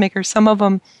peacemakers, some of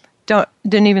them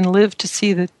didn't even live to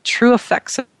see the true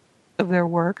effects of their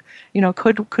work.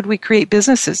 Could we create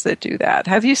businesses that do that?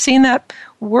 Have you seen that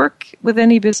work with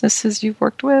any businesses you've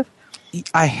worked with?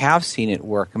 I have seen it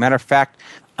work. As a matter of fact,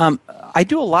 I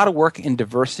do a lot of work in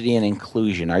diversity and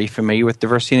inclusion. Are you familiar with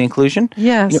diversity and inclusion?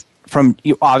 Yes.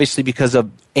 Obviously because of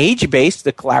age-based,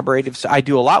 the collaborative. So I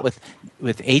do a lot with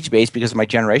age-based because of my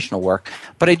generational work,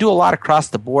 but I do a lot across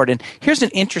the board. And here's an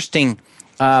interesting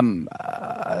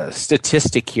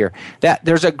statistic here, that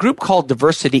there's a group called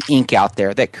Diversity Inc. out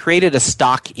there that created a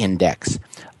stock index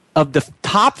of the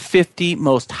top 50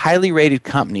 most highly rated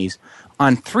companies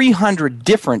on 300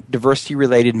 different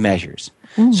diversity-related measures.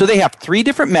 So they have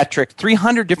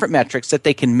 300 different metrics that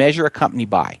they can measure a company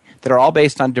by that are all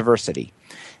based on diversity.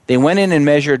 They went in and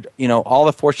measured, all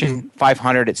the Fortune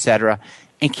 500, et cetera,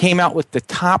 and came out with the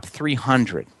top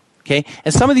 300. Okay,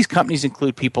 and some of these companies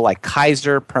include people like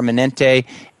Kaiser, Permanente,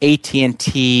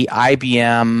 AT&T,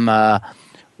 IBM,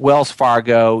 Wells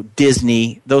Fargo,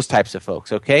 Disney, those types of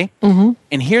folks. Okay, And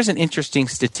here's an interesting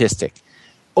statistic: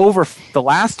 over the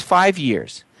last 5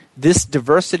 years, this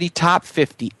diversity top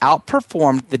 50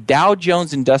 outperformed the Dow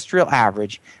Jones Industrial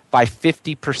Average by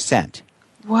 50%.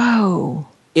 Whoa!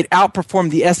 It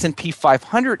outperformed the S&P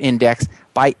 500 index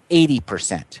by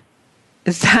 80%.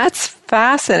 That's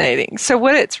fascinating. So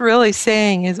what it's really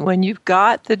saying is when you've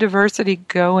got the diversity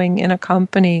going in a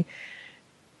company,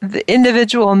 the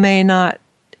individual may not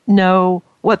know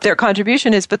what their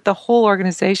contribution is, but the whole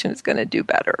organization is going to do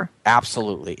better.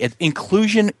 Absolutely.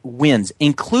 Inclusion wins.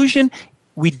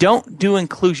 We don't do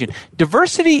inclusion.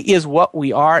 Diversity is what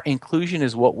we are. Inclusion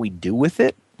is what we do with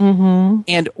it.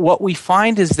 And what we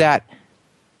find is that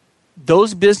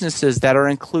those businesses that are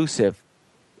inclusive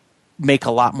make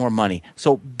a lot more money.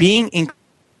 So being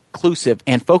inclusive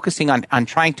and focusing on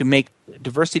trying to make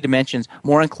diversity dimensions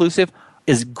more inclusive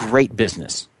is great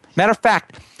business. Matter of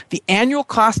fact, the annual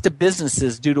cost of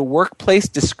businesses due to workplace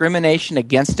discrimination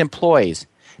against employees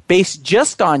based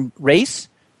just on race,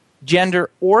 gender,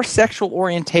 or sexual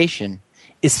orientation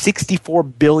is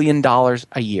 $64 billion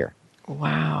a year.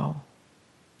 Wow.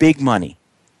 Big money.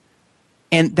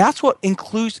 And that's what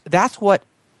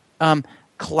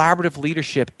collaborative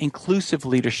leadership, inclusive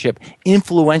leadership,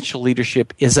 influential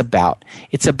leadership is about.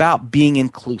 It's about being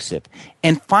inclusive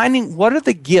and finding what are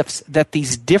the gifts that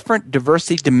these different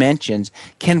diversity dimensions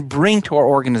can bring to our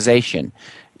organization.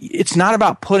 It's not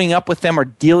about putting up with them or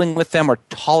dealing with them or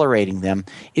tolerating them.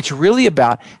 It's really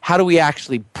about how do we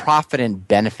actually profit and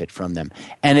benefit from them.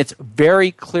 And it's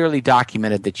very clearly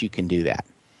documented that you can do that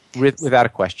without a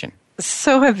question.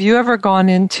 So have you ever gone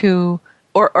into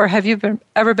or have you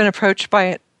ever been approached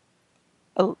by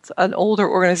an older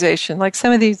organization, like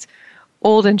some of these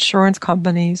old insurance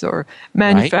companies or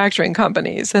manufacturing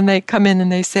companies, and they come in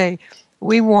and they say,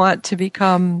 we want to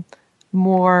become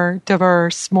more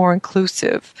diverse, more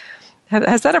inclusive.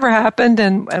 Has that ever happened,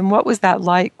 and what was that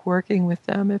like working with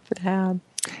them, if it had?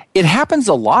 It happens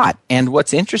a lot, and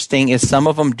what's interesting is some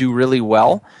of them do really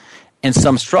well, and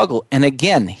some struggle. And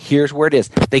again, here's where it is.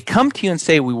 They come to you and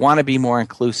say, we want to be more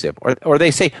inclusive. Or they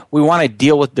say, we want to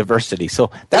deal with diversity. So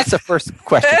that's the first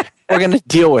question. We're going to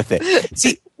deal with it.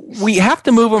 See, we have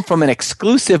to move them from an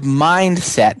exclusive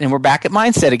mindset, and we're back at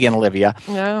mindset again, Olivia,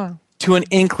 to an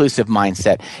inclusive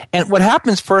mindset. And what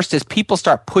happens first is people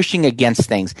start pushing against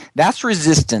things. That's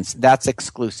resistance. That's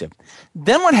exclusive.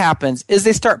 Then what happens is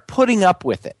they start putting up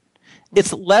with it.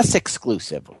 It's less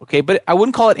exclusive, okay? But I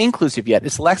wouldn't call it inclusive yet.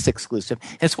 It's less exclusive.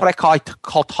 It's what I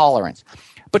call tolerance.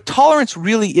 But tolerance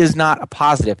really is not a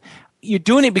positive. You're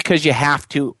doing it because you have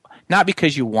to, not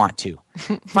because you want to.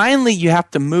 Finally, you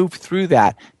have to move through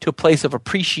that to a place of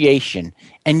appreciation,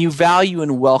 and you value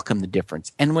and welcome the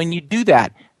difference. And when you do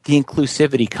that, the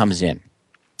inclusivity comes in.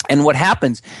 And what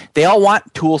happens, they all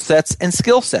want tool sets and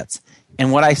skill sets.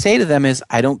 And what I say to them is,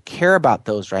 I don't care about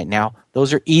those right now.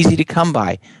 Those are easy to come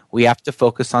by. We have to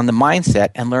focus on the mindset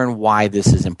and learn why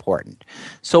this is important.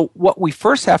 So what we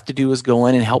first have to do is go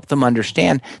in and help them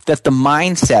understand that the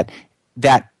mindset,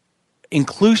 that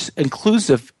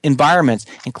inclusive environments,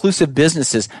 inclusive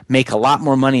businesses make a lot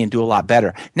more money and do a lot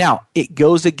better. Now, it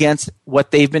goes against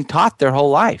what they've been taught their whole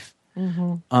life.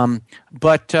 There's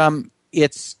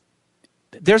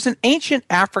an ancient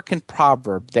African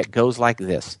proverb that goes like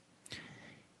this.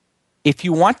 If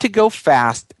you want to go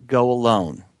fast, go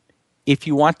alone. If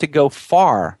you want to go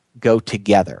far, go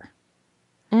together.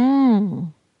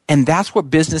 And that's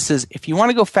what businesses, if you want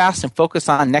to go fast and focus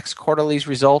on next quarterly's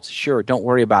results, sure, don't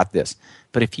worry about this.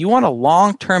 But if you want a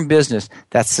long-term business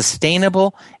that's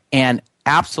sustainable and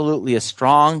absolutely as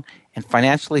strong and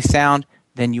financially sound,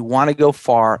 then you want to go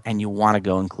far and you want to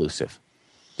go inclusive.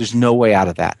 There's no way out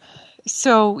of that.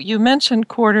 So you mentioned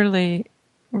quarterly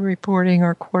reporting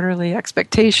or quarterly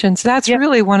expectations. That's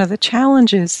really one of the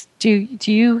challenges. Do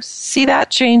you see that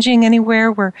changing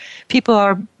anywhere where people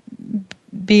are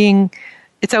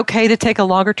it's okay to take a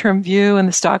longer term view and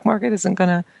the stock market isn't going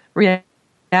to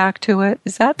react to it?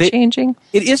 Is that changing?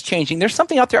 It is changing. There's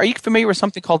something out there. Are you familiar with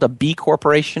something called a B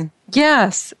corporation?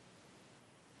 Yes.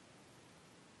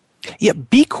 Yeah,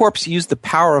 B Corps use the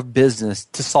power of business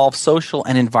to solve social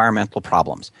and environmental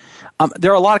problems.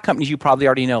 There are a lot of companies you probably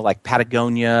already know, like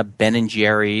Patagonia, Ben &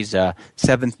 Jerry's,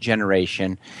 Seventh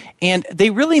Generation, and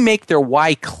they really make their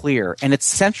why clear, and it's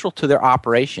central to their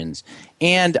operations.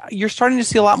 And you're starting to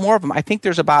see a lot more of them. I think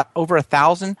there's about over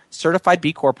 1,000 certified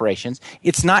B corporations.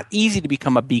 It's not easy to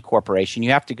become a B corporation. You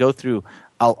have to go through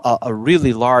a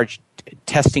really large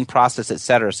testing process, et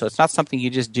cetera. So it's not something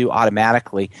you just do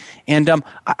automatically. And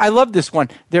I love this one.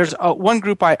 There's one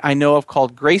group I know of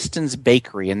called Grayston's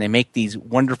Bakery, and they make these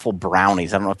wonderful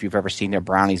brownies. I don't know if you've ever seen their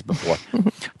brownies before.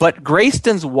 But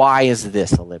Grayston's why is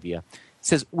this, Olivia. It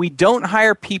says, we don't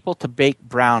hire people to bake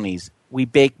brownies. We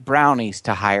bake brownies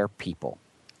to hire people.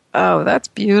 Oh, that's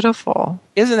beautiful.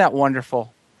 Isn't that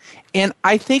wonderful? And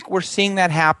I think we're seeing that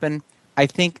happen. I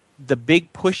think the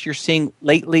big push you're seeing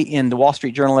lately in the Wall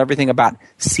Street Journal, everything about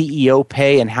CEO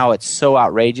pay and how it's so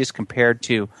outrageous compared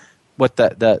to what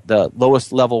the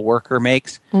lowest level worker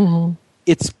makes,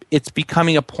 it's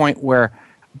becoming a point where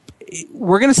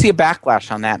we're going to see a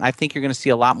backlash on that. And I think you're going to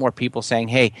see a lot more people saying,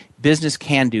 hey, business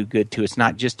can do good too. It's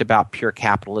not just about pure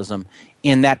capitalism.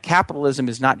 In that capitalism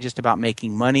is not just about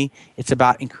making money. It's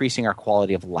about increasing our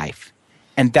quality of life.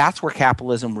 And that's where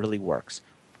capitalism really works.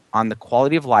 On the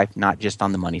quality of life, not just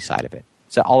on the money side of it.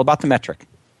 It's all about the metric.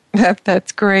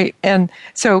 That's great. And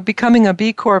so becoming a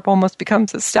B Corp almost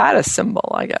becomes a status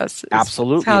symbol, I guess.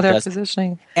 Absolutely. How they're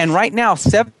positioning. And right now,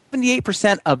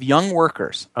 78% of young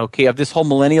workers, of this whole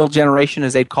millennial generation,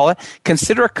 as they'd call it,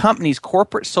 consider a company's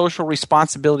corporate social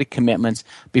responsibility commitments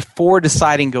before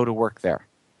deciding to go to work there.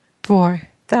 Boy,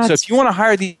 that's... So if you want to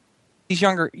hire these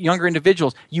younger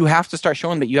individuals, you have to start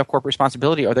showing that you have corporate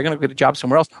responsibility, or they're going to get a job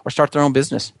somewhere else or start their own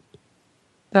business.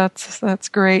 That's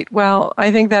great. Well, I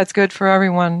think that's good for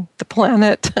everyone, the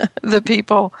planet, the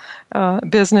people,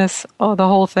 business, the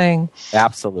whole thing.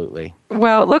 Absolutely.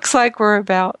 Well, it looks like we're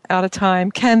about out of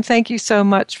time. Ken, thank you so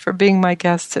much for being my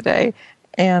guest today,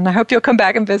 and I hope you'll come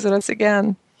back and visit us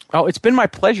again. Oh, it's been my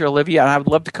pleasure, Olivia, and I would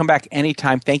love to come back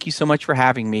anytime. Thank you so much for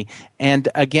having me. And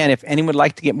again, if anyone would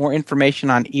like to get more information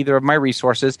on either of my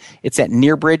resources, it's at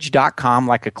nearbridge.com,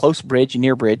 like a close bridge,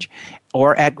 nearbridge,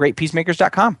 or at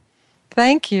greatpeacemakers.com.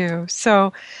 Thank you.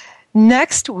 So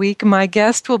next week, my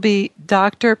guest will be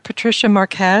Dr. Patricia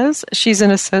Marquez. She's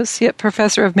an associate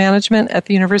professor of management at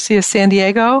the University of San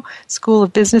Diego School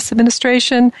of Business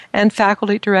Administration and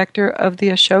faculty director of the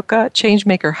Ashoka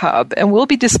Changemaker Hub. And we'll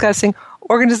be discussing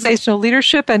organizational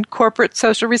leadership and corporate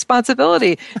social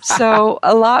responsibility. So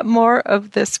a lot more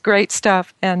of this great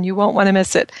stuff, and you won't want to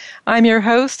miss it. I'm your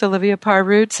host, Olivia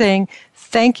Parr-Rude, saying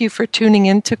thank you for tuning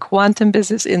in to Quantum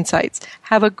Business Insights.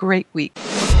 Have a great week.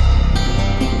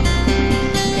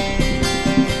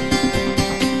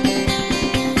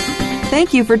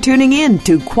 Thank you for tuning in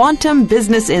to Quantum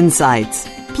Business Insights.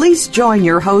 Please join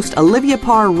your host, Olivia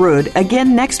Parr-Rude,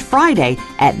 again next Friday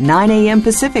at 9 a.m.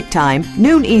 Pacific Time,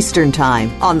 noon Eastern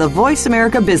Time on the Voice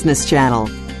America Business Channel.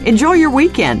 Enjoy your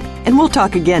weekend, and we'll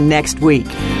talk again next week.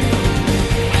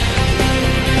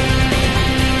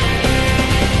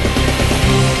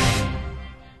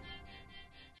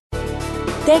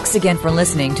 Thanks again for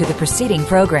listening to the preceding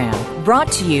program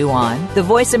brought to you on the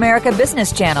Voice America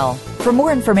Business Channel. For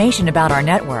more information about our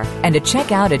network and to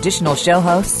check out additional show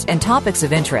hosts and topics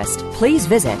of interest, please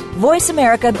visit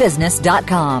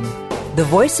voiceamericabusiness.com. The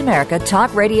Voice America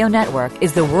Talk Radio Network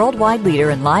is the worldwide leader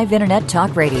in live Internet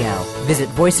talk radio. Visit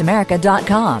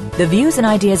voiceamerica.com. The views and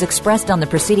ideas expressed on the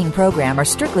preceding program are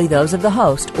strictly those of the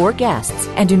host or guests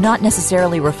and do not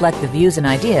necessarily reflect the views and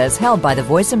ideas held by the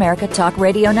Voice America Talk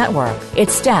Radio Network,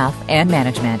 its staff, and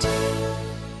management.